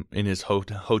in his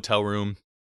hotel room,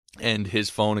 and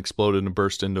his phone exploded and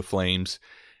burst into flames,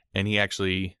 and he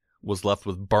actually was left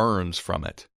with burns from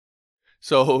it.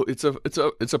 So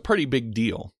it's a pretty big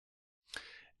deal.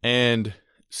 And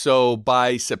so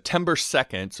by September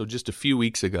 2nd, so just a few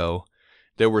weeks ago,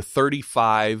 there were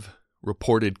 35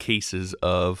 reported cases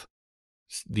of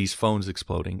these phones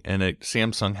exploding, and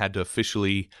Samsung had to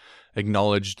officially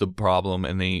acknowledge the problem,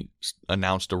 and they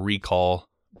announced a recall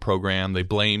program. They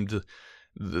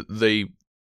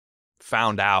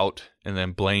found out and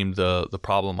then blamed the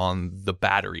problem on the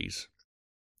batteries,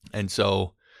 and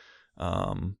so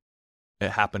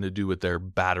it happened to do with their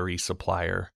battery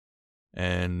supplier,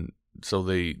 and so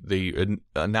they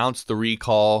announced the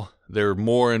recall. There are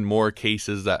more and more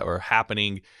cases that are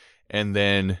happening, and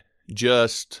then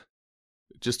just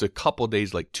a couple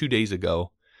days, like 2 days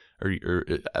ago, or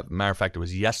as a matter of fact, it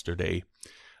was yesterday,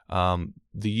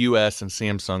 the US and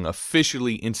Samsung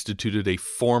officially instituted a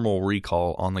formal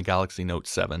recall on the Galaxy Note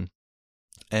 7.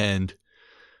 And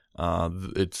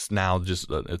it's now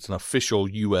it's an official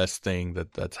US thing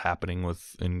that's happening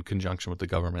in conjunction with the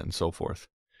government and so forth.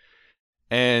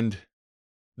 And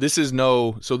this is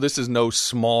no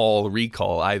small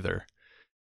recall either.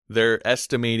 They're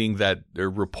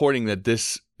reporting that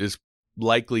this is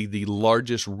likely the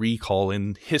largest recall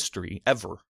in history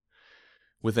ever,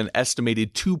 with an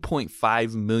estimated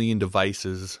 2.5 million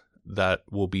devices that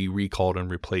will be recalled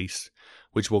and replaced,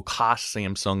 which will cost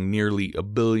Samsung nearly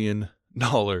 $1 billion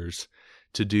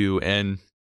to do. And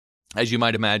as you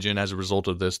might imagine, as a result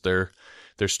of this, their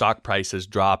stock price has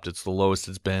dropped. It's the lowest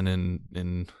it's been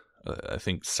in I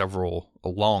think a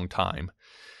long time.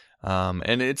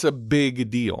 And it's a big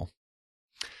deal.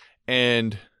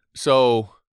 And so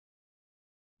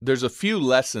there's a few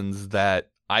lessons that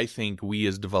I think we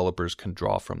as developers can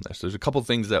draw from this. There's a couple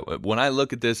things that when I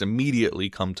look at this immediately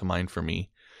come to mind for me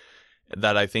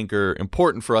that I think are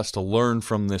important for us to learn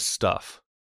from this stuff.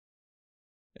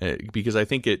 Because I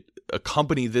think a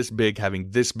company this big having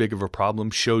this big of a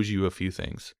problem shows you a few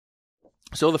things.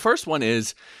 So the first one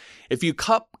is, if you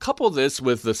couple this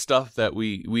with the stuff that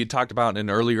we had talked about in an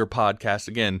earlier podcast,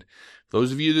 again,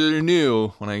 those of you that are new,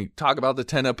 when I talk about the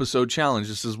 10 episode challenge,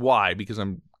 this is why, because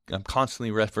I'm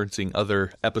constantly referencing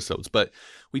other episodes. But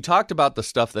we talked about the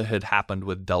stuff that had happened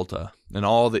with Delta and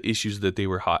all the issues that they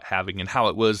were having and how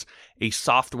it was a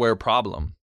software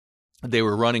problem. They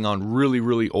were running on really,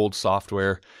 really old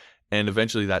software, and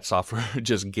eventually that software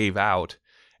just gave out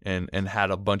and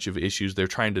had a bunch of issues. They're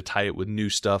trying to tie it with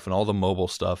new stuff and all the mobile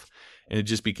stuff, and it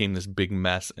just became this big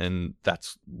mess, and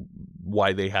that's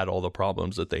why they had all the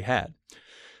problems that they had.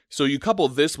 So you couple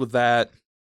this with that,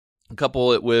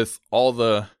 couple it with all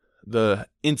the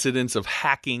incidents of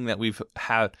hacking that we've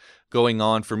had going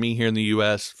on, for me here in the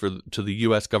U.S., to the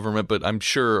U.S. government, but I'm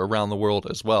sure around the world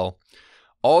as well.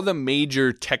 All the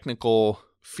major technical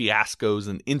fiascos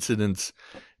and incidents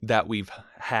that we've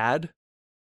had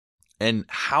and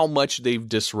how much they've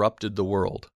disrupted the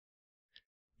world.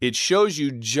 It shows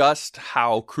you just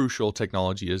how crucial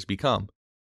technology has become,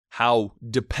 how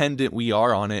dependent we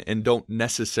are on it and don't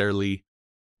necessarily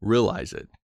realize it.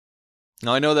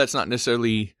 Now, I know that's not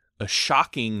necessarily a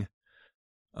shocking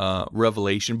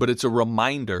revelation, but it's a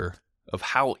reminder of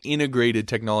how integrated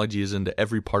technology is into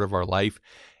every part of our life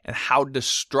and how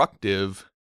destructive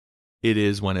it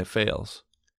is when it fails.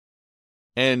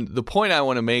 And the point I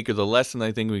want to make, or the lesson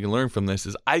I think we can learn from this,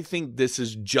 is I think this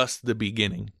is just the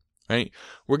beginning, right?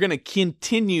 We're going to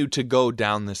continue to go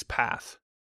down this path.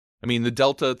 I mean, the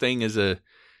Delta thing is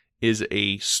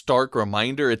a stark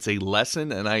reminder. It's a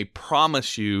lesson, and I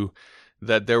promise you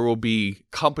that there will be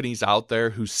companies out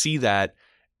there who see that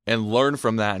and learn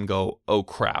from that and go, oh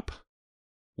crap,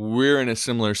 we're in a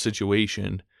similar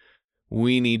situation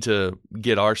we need to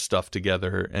get our stuff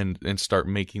together and start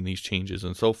making these changes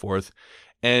and so forth.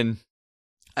 And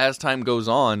as time goes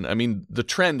on, I mean, the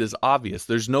trend is obvious.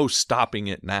 There's no stopping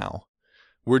it now.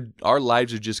 Our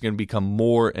lives are just going to become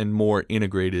more and more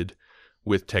integrated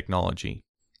with technology.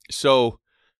 So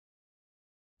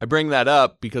I bring that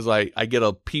up because I get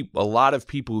a lot of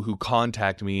people who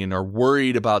contact me and are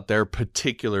worried about their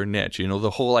particular niche. You know,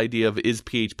 the whole idea of, is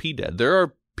PHP dead? There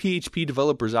are PHP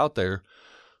developers out there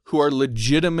who are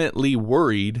legitimately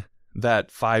worried that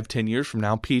 5-10 years from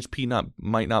now, PHP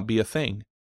might not be a thing,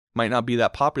 might not be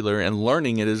that popular, and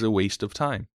learning it is a waste of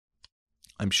time.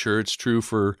 I'm sure it's true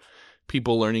for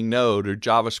people learning Node or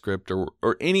JavaScript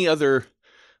or any other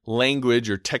language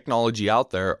or technology out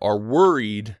there, are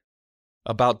worried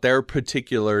about their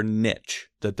particular niche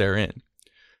that they're in.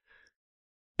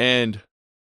 And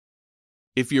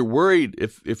if you're worried,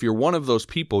 if you're one of those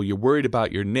people, you're worried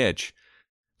about your niche,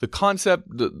 the concept,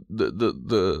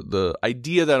 the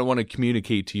idea that I want to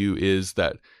communicate to you is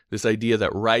that this idea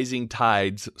that rising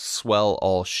tides swell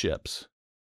all ships.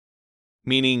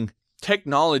 Meaning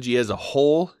technology as a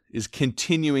whole is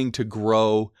continuing to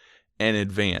grow and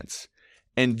advance.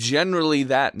 And generally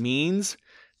that means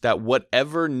that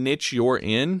whatever niche you're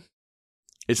in,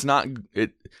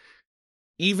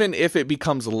 even if it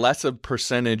becomes less of a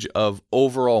percentage of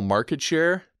overall market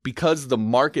share, because the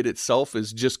market itself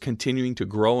is just continuing to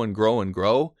grow and grow and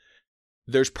grow,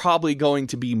 there's probably going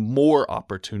to be more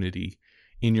opportunity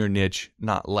in your niche,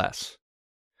 not less.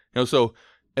 You know, so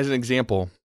as an example,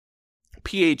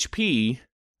 PHP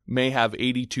may have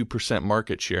 82%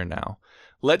 market share now.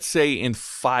 Let's say in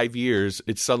 5 years,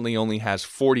 it suddenly only has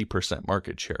 40%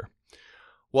 market share.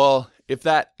 Well, if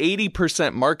that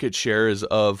 80% market share is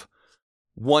of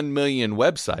 1 million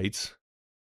websites,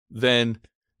 then,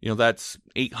 you know, that's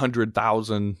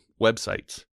 800,000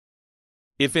 websites.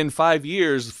 If in 5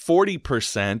 years,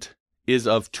 40% is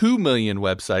of 2 million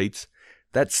websites,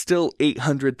 that's still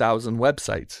 800,000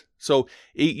 websites. So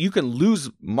you can lose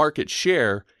market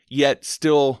share, yet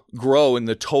still grow in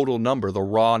the total number, the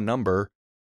raw number,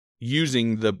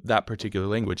 using that particular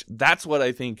language. That's what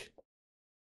I think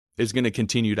is going to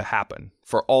continue to happen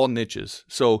for all niches.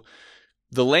 So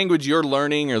the language you're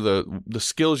learning or the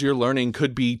skills you're learning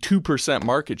could be 2%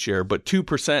 market share, but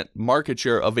 2% market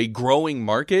share of a growing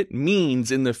market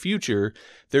means in the future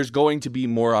there's going to be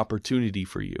more opportunity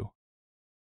for you.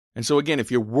 And so again, if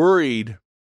you're worried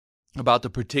about the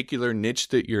particular niche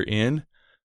that you're in,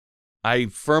 I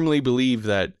firmly believe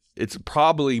that it's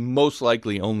probably most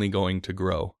likely only going to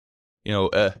grow. You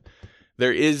know,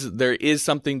 there is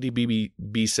something to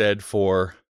be said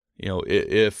for, you know,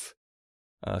 if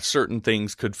certain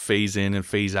things could phase in and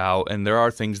phase out, and there are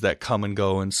things that come and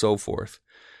go and so forth.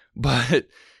 But,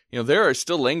 you know, there are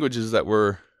still languages that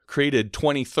were created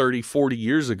 20, 30, 40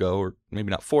 years ago, or maybe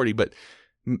not 40, but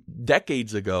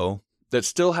decades ago, that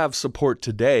still have support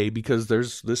today because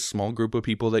there's this small group of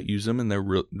people that use them, and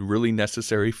they're really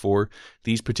necessary for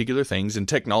these particular things. And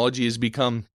technology has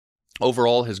become,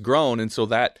 overall has grown, and so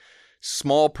that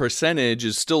small percentage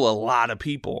is still a lot of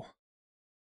people.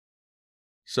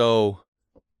 So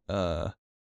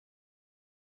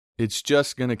it's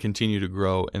just going to continue to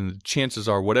grow, and the chances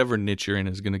are whatever niche you're in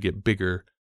is going to get bigger,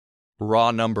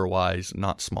 raw number-wise,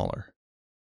 not smaller.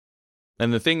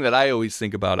 And the thing that I always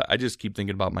think about, I just keep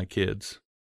thinking about my kids.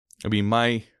 I mean,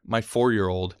 my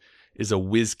 4-year-old is a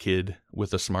whiz kid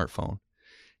with a smartphone.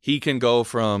 He can go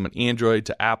from an Android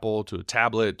to Apple to a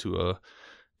tablet to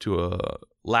a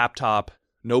laptop,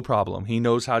 no problem. He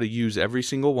knows how to use every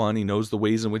single one. He knows the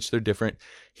ways in which they're different.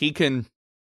 He can,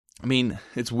 I mean,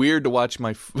 it's weird to watch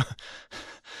my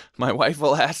wife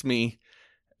will ask me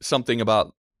something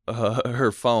about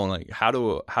her phone, like how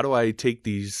do I take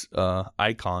these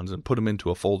icons and put them into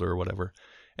a folder or whatever.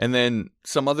 And then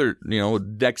some other, you know,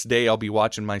 next day I'll be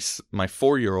watching my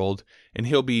 4-year-old, and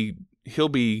he'll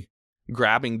be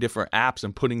grabbing different apps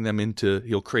and putting them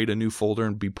he'll create a new folder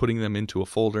and be putting them into a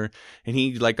folder. And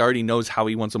he like already knows how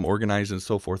he wants them organized and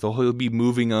so forth. Or he'll be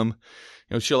moving them.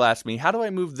 You know, she'll ask me, how do I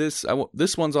move this?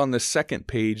 This one's on the second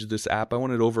page, this app. I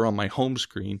want it over on my home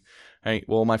screen. Right.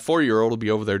 Well, my 4-year-old will be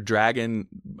over there dragging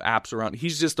apps around.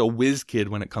 He's just a whiz kid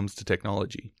when it comes to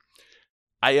technology.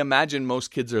 I imagine most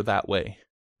kids are that way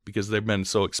because they've been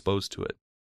so exposed to it.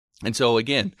 And so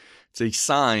again, it's a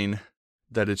sign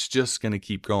that it's just going to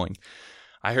keep growing.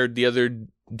 I heard the other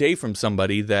day from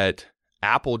somebody that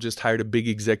Apple just hired a big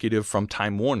executive from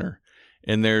Time Warner,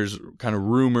 and there's kind of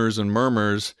rumors and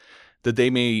murmurs that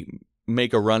they may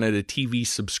make a run at a TV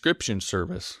subscription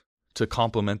service to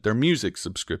complement their music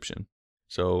subscription.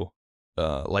 So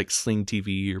like Sling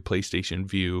TV or PlayStation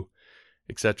View,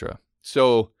 etc.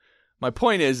 So my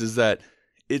point is that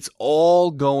it's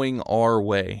all going our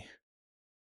way.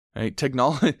 Right?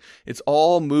 Technology, it's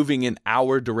all moving in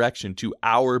our direction to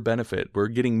our benefit. We're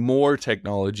getting more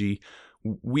technology.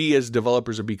 We as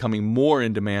developers are becoming more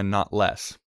in demand, not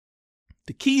less.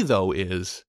 The key, though,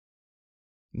 is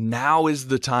now is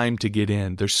the time to get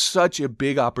in. There's such a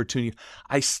big opportunity.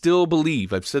 I still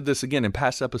believe, I've said this again in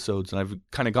past episodes, and I've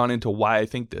kind of gone into why I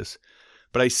think this,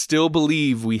 but I still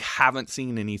believe we haven't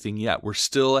seen anything yet. We're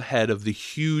still ahead of the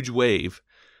huge wave.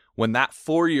 When that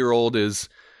 4-year-old is,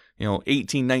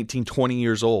 18, 19, 20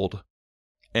 years old,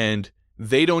 and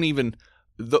they don't even,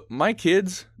 my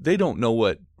kids, they don't know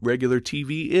what regular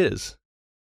TV is.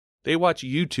 They watch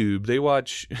YouTube, they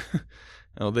watch,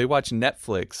 they watch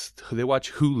Netflix, they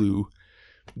watch Hulu.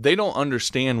 They don't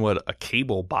understand what a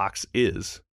cable box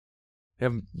is.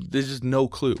 There's just no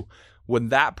clue. When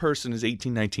that person is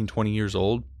 18, 19, 20 years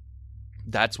old,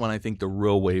 that's when I think the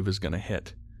real wave is going to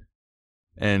hit.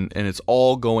 And it's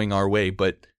all going our way.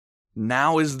 But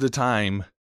now is the time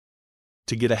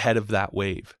to get ahead of that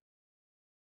wave.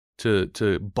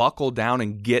 To buckle down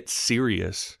and get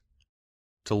serious.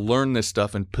 To learn this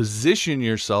stuff and position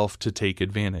yourself to take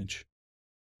advantage.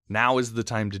 Now is the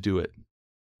time to do it.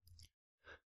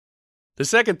 The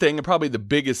second thing, and probably the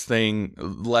biggest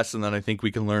lesson that I think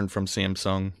we can learn from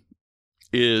Samsung,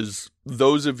 is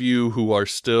those of you who are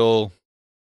still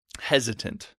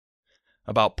hesitant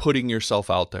about putting yourself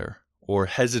out there, or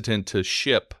hesitant to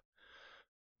ship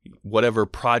whatever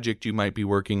project you might be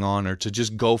working on, or to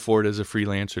just go for it as a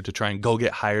freelancer, to try and go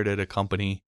get hired at a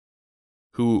company,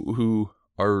 who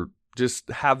are just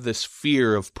have this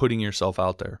fear of putting yourself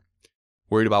out there,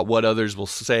 worried about what others will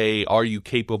say, are you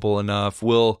capable enough,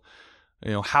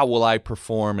 how will I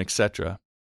perform, etc.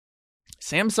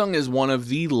 Samsung is one of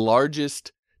the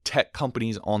largest tech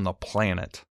companies on the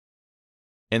planet.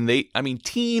 And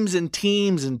teams and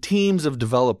teams and teams of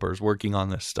developers working on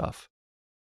this stuff.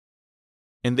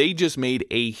 And they just made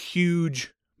a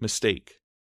huge mistake.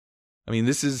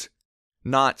 This is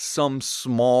not some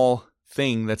small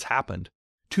thing that's happened.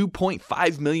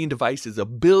 2.5 million devices,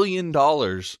 $1 billion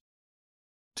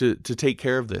to take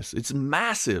care of this. It's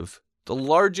massive. The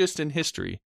largest in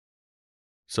history,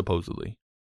 supposedly.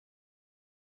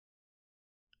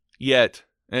 Yet,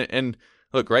 and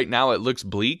look, right now it looks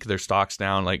bleak. Their stock's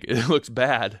down. It looks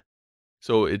bad.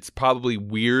 So it's probably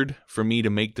weird for me to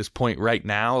make this point right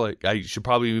now. I should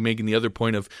probably be making the other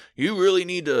point of, you really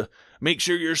need to make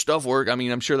sure your stuff works.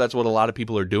 I'm sure that's what a lot of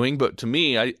people are doing. But to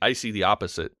me, I see the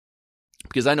opposite.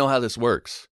 Because I know how this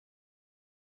works.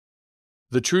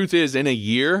 The truth is, in a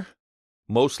year,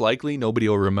 most likely nobody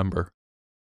will remember.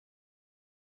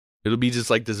 It'll be just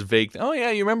like this vague thing. Oh,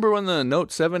 yeah, you remember when the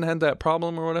Note 7 had that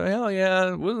problem or whatever? Oh,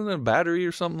 yeah, wasn't it a battery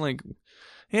or something?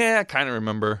 Yeah, I kind of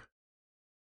remember.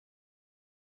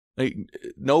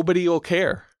 Nobody will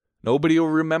care. Nobody will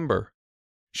remember.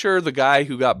 Sure, the guy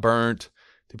who got burnt,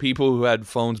 the people who had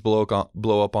phones blow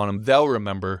up on them, they'll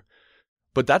remember.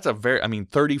 But that's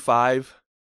 35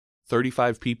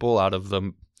 people out of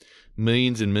the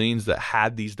millions and millions that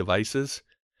had these devices.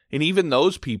 And even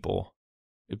those people,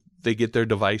 if they get their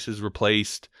devices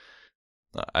replaced,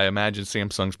 I imagine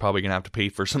Samsung's probably going to have to pay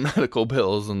for some medical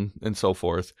bills and so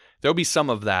forth. There'll be some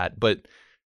of that, but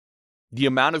the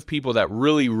amount of people that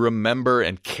really remember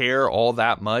and care all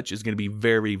that much is going to be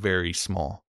very, very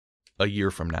small a year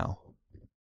from now.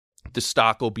 The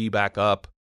stock will be back up.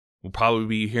 We'll probably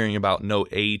be hearing about Note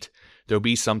 8. There'll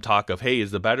be some talk of, hey,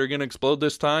 is the battery going to explode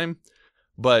this time?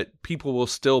 But people will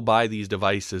still buy these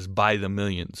devices by the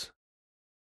millions.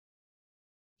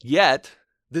 Yet,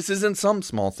 this isn't some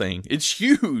small thing. It's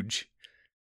huge.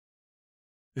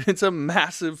 It's a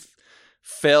massive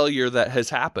failure that has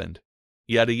happened.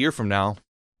 Yet a year from now,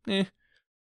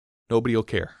 nobody will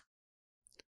care.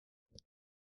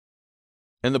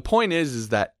 And the point is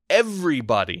that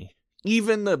everybody,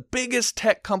 even the biggest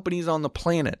tech companies on the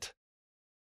planet,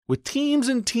 with teams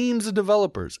and teams of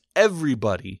developers,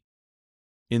 everybody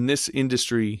in this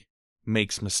industry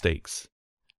makes mistakes.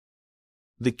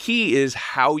 The key is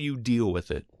how you deal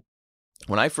with it.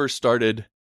 When I first started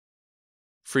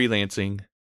freelancing,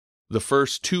 the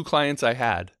first 2 clients I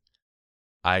had,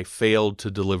 I failed to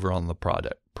deliver on the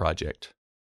project.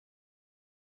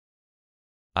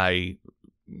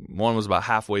 One was about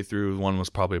halfway through, one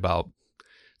was probably about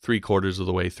 3/4 of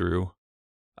the way through.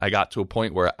 I got to a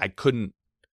point where I couldn't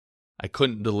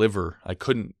deliver. I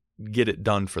couldn't get it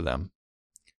done for them.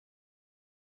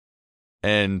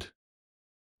 And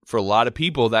for a lot of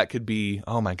people, that could be,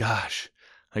 oh my gosh,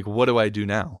 what do I do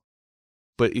now?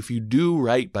 But if you do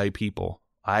right by people,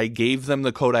 I gave them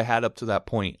the code I had up to that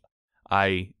point.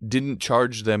 I didn't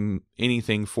charge them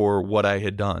anything for what I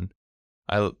had done.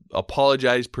 I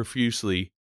apologized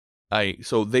profusely.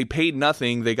 So they paid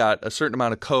nothing. They got a certain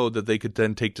amount of code that they could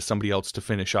then take to somebody else to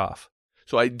finish off.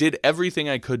 So I did everything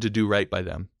I could to do right by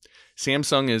them.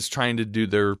 Samsung is trying to do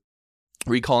their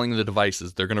recalling the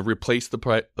devices. They're going to replace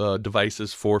the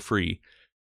devices for free.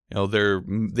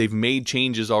 They've made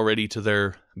changes already to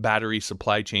their battery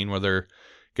supply chain where they're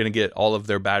going to get all of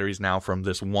their batteries now from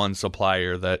this one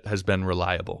supplier that has been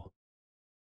reliable.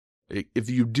 If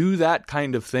you do that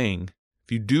kind of thing,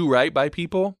 if you do right by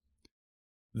people,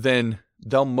 then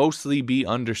they'll mostly be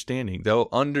understanding. They'll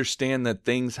understand that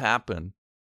things happen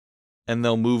and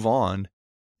they'll move on,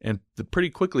 and pretty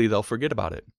quickly they'll forget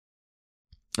about it.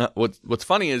 What's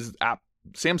funny is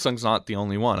Samsung's not the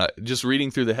only one. Just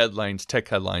reading through the headlines, tech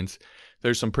headlines,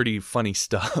 there's some pretty funny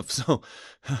stuff. So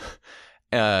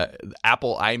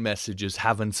Apple iMessage is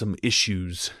having some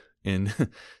issues in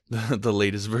the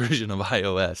latest version of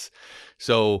iOS.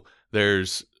 So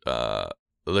there's a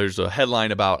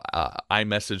headline about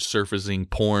iMessage surfacing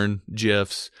porn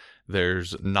GIFs.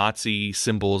 There's Nazi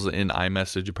symbols in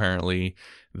iMessage, apparently.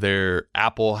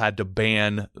 Apple had to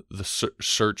ban the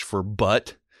search for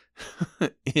butt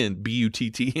in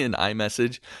B-U-T-T in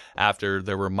iMessage after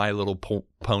there were My Little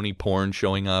Pony porn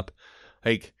showing up.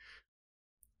 Like,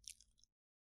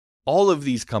 all of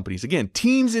these companies, again,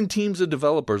 teams and teams of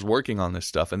developers working on this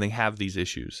stuff, and they have these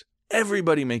issues.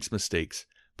 Everybody makes mistakes.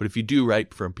 But if you do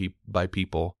right by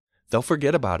people, they'll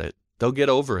forget about it. They'll get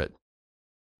over it.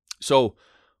 So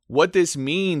what this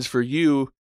means for you,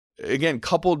 again,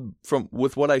 coupled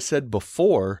with what I said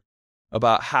before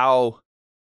about how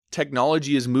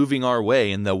technology is moving our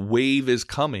way and the wave is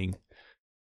coming,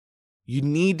 you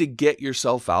need to get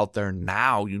yourself out there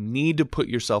now. You need to put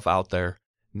yourself out there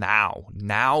now.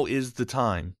 Now is the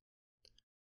time.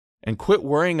 And quit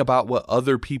worrying about what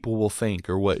other people will think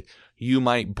or what you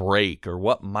might break or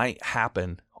what might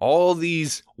happen. All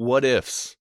these what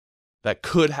ifs that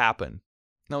could happen.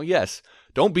 Now, yes,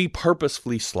 don't be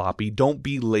purposefully sloppy. Don't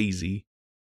be lazy.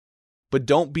 But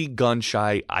don't be gun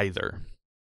shy either.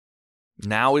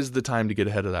 Now is the time to get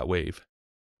ahead of that wave.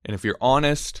 And if you're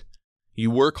honest,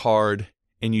 you work hard,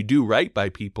 and you do right by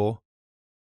people,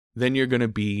 then you're going to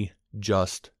be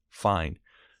just fine.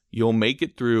 You'll make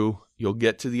it through. You'll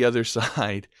get to the other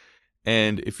side.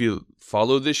 And if you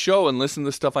follow this show and listen to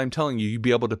the stuff I'm telling you, you'll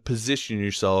be able to position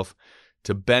yourself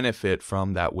to benefit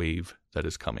from that wave that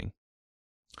is coming.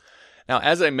 Now,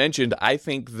 as I mentioned, I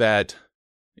think that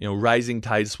rising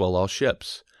tides swell all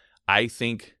ships. I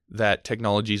think that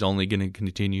technology is only going to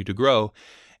continue to grow.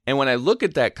 And when I look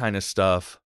at that kind of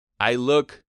stuff, I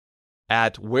look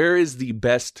at where is the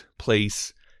best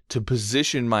place to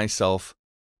position myself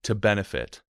to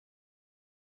benefit.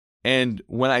 And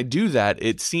when I do that,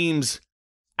 it seems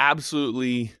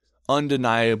absolutely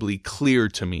undeniably clear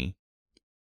to me.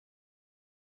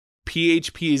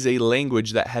 PHP is a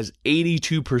language that has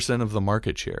 82% of the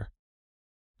market share.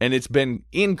 And it's been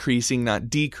increasing, not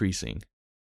decreasing.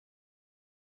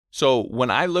 So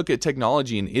when I look at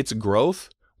technology and its growth,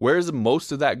 where is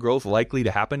most of that growth likely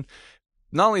to happen?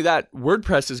 Not only that,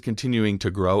 WordPress is continuing to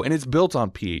grow, and it's built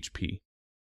on PHP.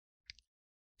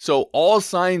 So all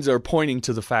signs are pointing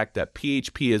to the fact that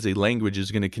PHP as a language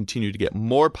is going to continue to get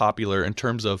more popular in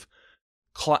terms of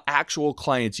actual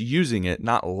clients using it,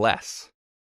 not less.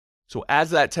 So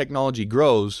as that technology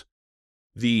grows,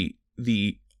 the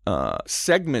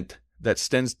segment that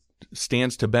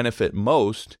stands to benefit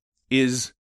most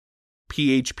is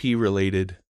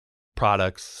PHP-related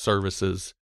products,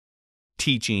 services,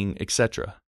 teaching,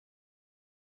 etc.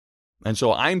 And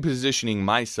so I'm positioning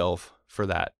myself for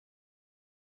that.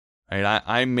 Right?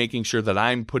 I'm making sure that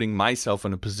I'm putting myself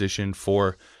in a position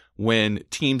for when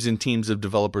teams and teams of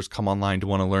developers come online to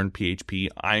want to learn PHP,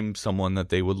 I'm someone that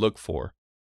they would look for.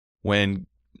 When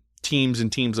teams and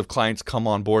teams of clients come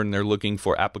on board and they're looking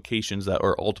for applications that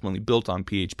are ultimately built on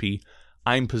PHP,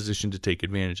 I'm positioned to take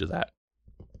advantage of that.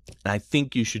 And I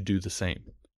think you should do the same.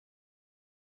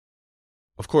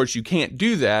 Of course, you can't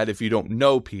do that if you don't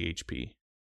know PHP.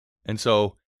 And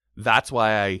so that's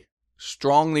why I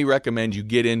strongly recommend you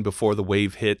get in before the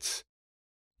wave hits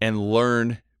and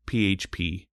learn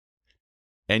PHP.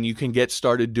 And you can get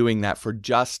started doing that for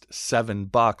just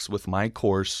 $7 with my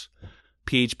course,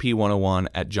 PHP 101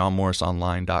 at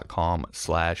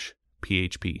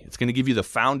johnmorrisonline.com/PHP. It's going to give you the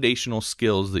foundational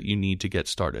skills that you need to get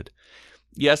started.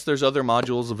 Yes, there's other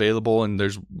modules available and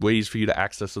there's ways for you to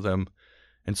access them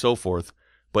and so forth.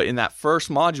 But in that first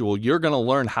module, you're going to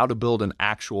learn how to build an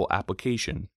actual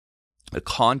application, a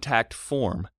contact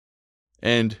form.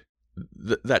 And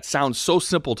that sounds so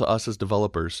simple to us as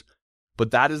developers,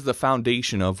 but that is the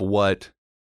foundation of what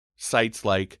sites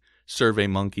like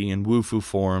SurveyMonkey and Wufoo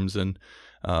Forms and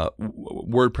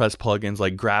WordPress plugins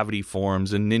like Gravity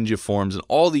Forms and Ninja Forms and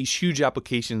all these huge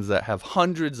applications that have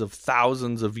hundreds of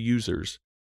thousands of users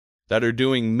that are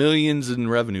doing millions in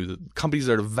revenue, the companies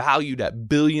that are valued at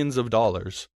billions of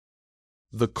dollars.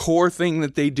 The core thing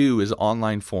that they do is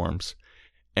online forms.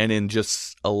 And in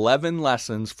just 11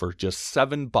 lessons for just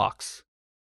 $7,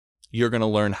 you're going to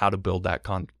learn how to build that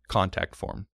contact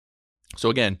form. So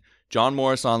again,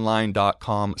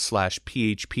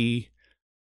 johnmorrisonline.com/PHP.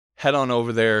 Head on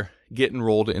over there, get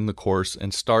enrolled in the course,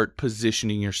 and start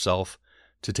positioning yourself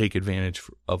to take advantage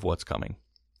of what's coming.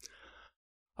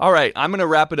 All right, I'm going to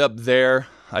wrap it up there.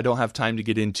 I don't have time to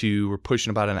get into, we're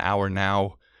pushing about an hour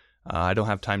now. I don't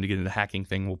have time to get into the hacking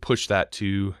thing. We'll push that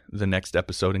to the next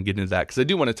episode and get into that because I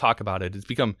do want to talk about it. It's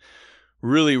become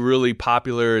really, really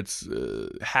popular. It's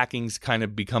hacking's kind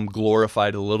of become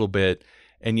glorified a little bit,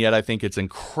 and yet I think it's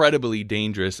incredibly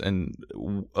dangerous and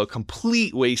a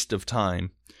complete waste of time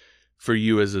for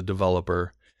you as a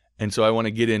developer. And so I want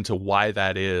to get into why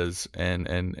that is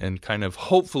and kind of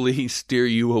hopefully steer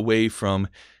you away from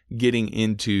getting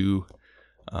into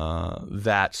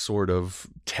that sort of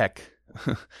tech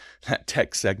that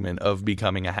tech segment of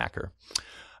becoming a hacker.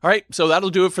 All right, so that'll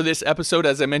do it for this episode.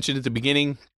 As I mentioned at the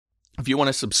beginning, if you want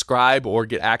to subscribe or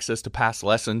get access to past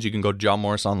lessons, you can go to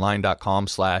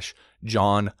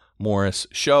johnmorrisonline.com/John Morris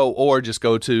Show, or just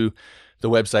go to the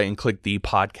website and click the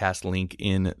podcast link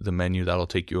in the menu. That'll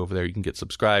take you over there. You can get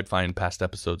subscribed, find past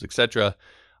episodes, etc.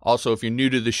 Also, if you're new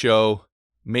to the show,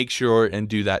 make sure and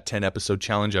do that 10-episode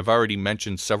challenge. I've already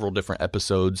mentioned several different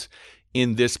episodes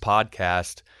in this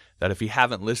podcast that if you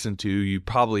haven't listened to,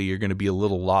 you're going to be a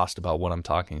little lost about what I'm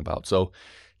talking about. So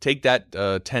take that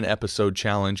 10-episode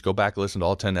challenge, go back, listen to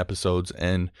all 10 episodes,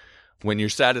 and when you're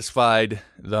satisfied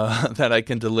that I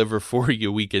can deliver for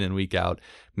you week in and week out,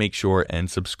 make sure and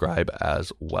subscribe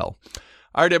as well.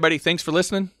 All right, everybody, thanks for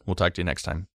listening. We'll talk to you next time.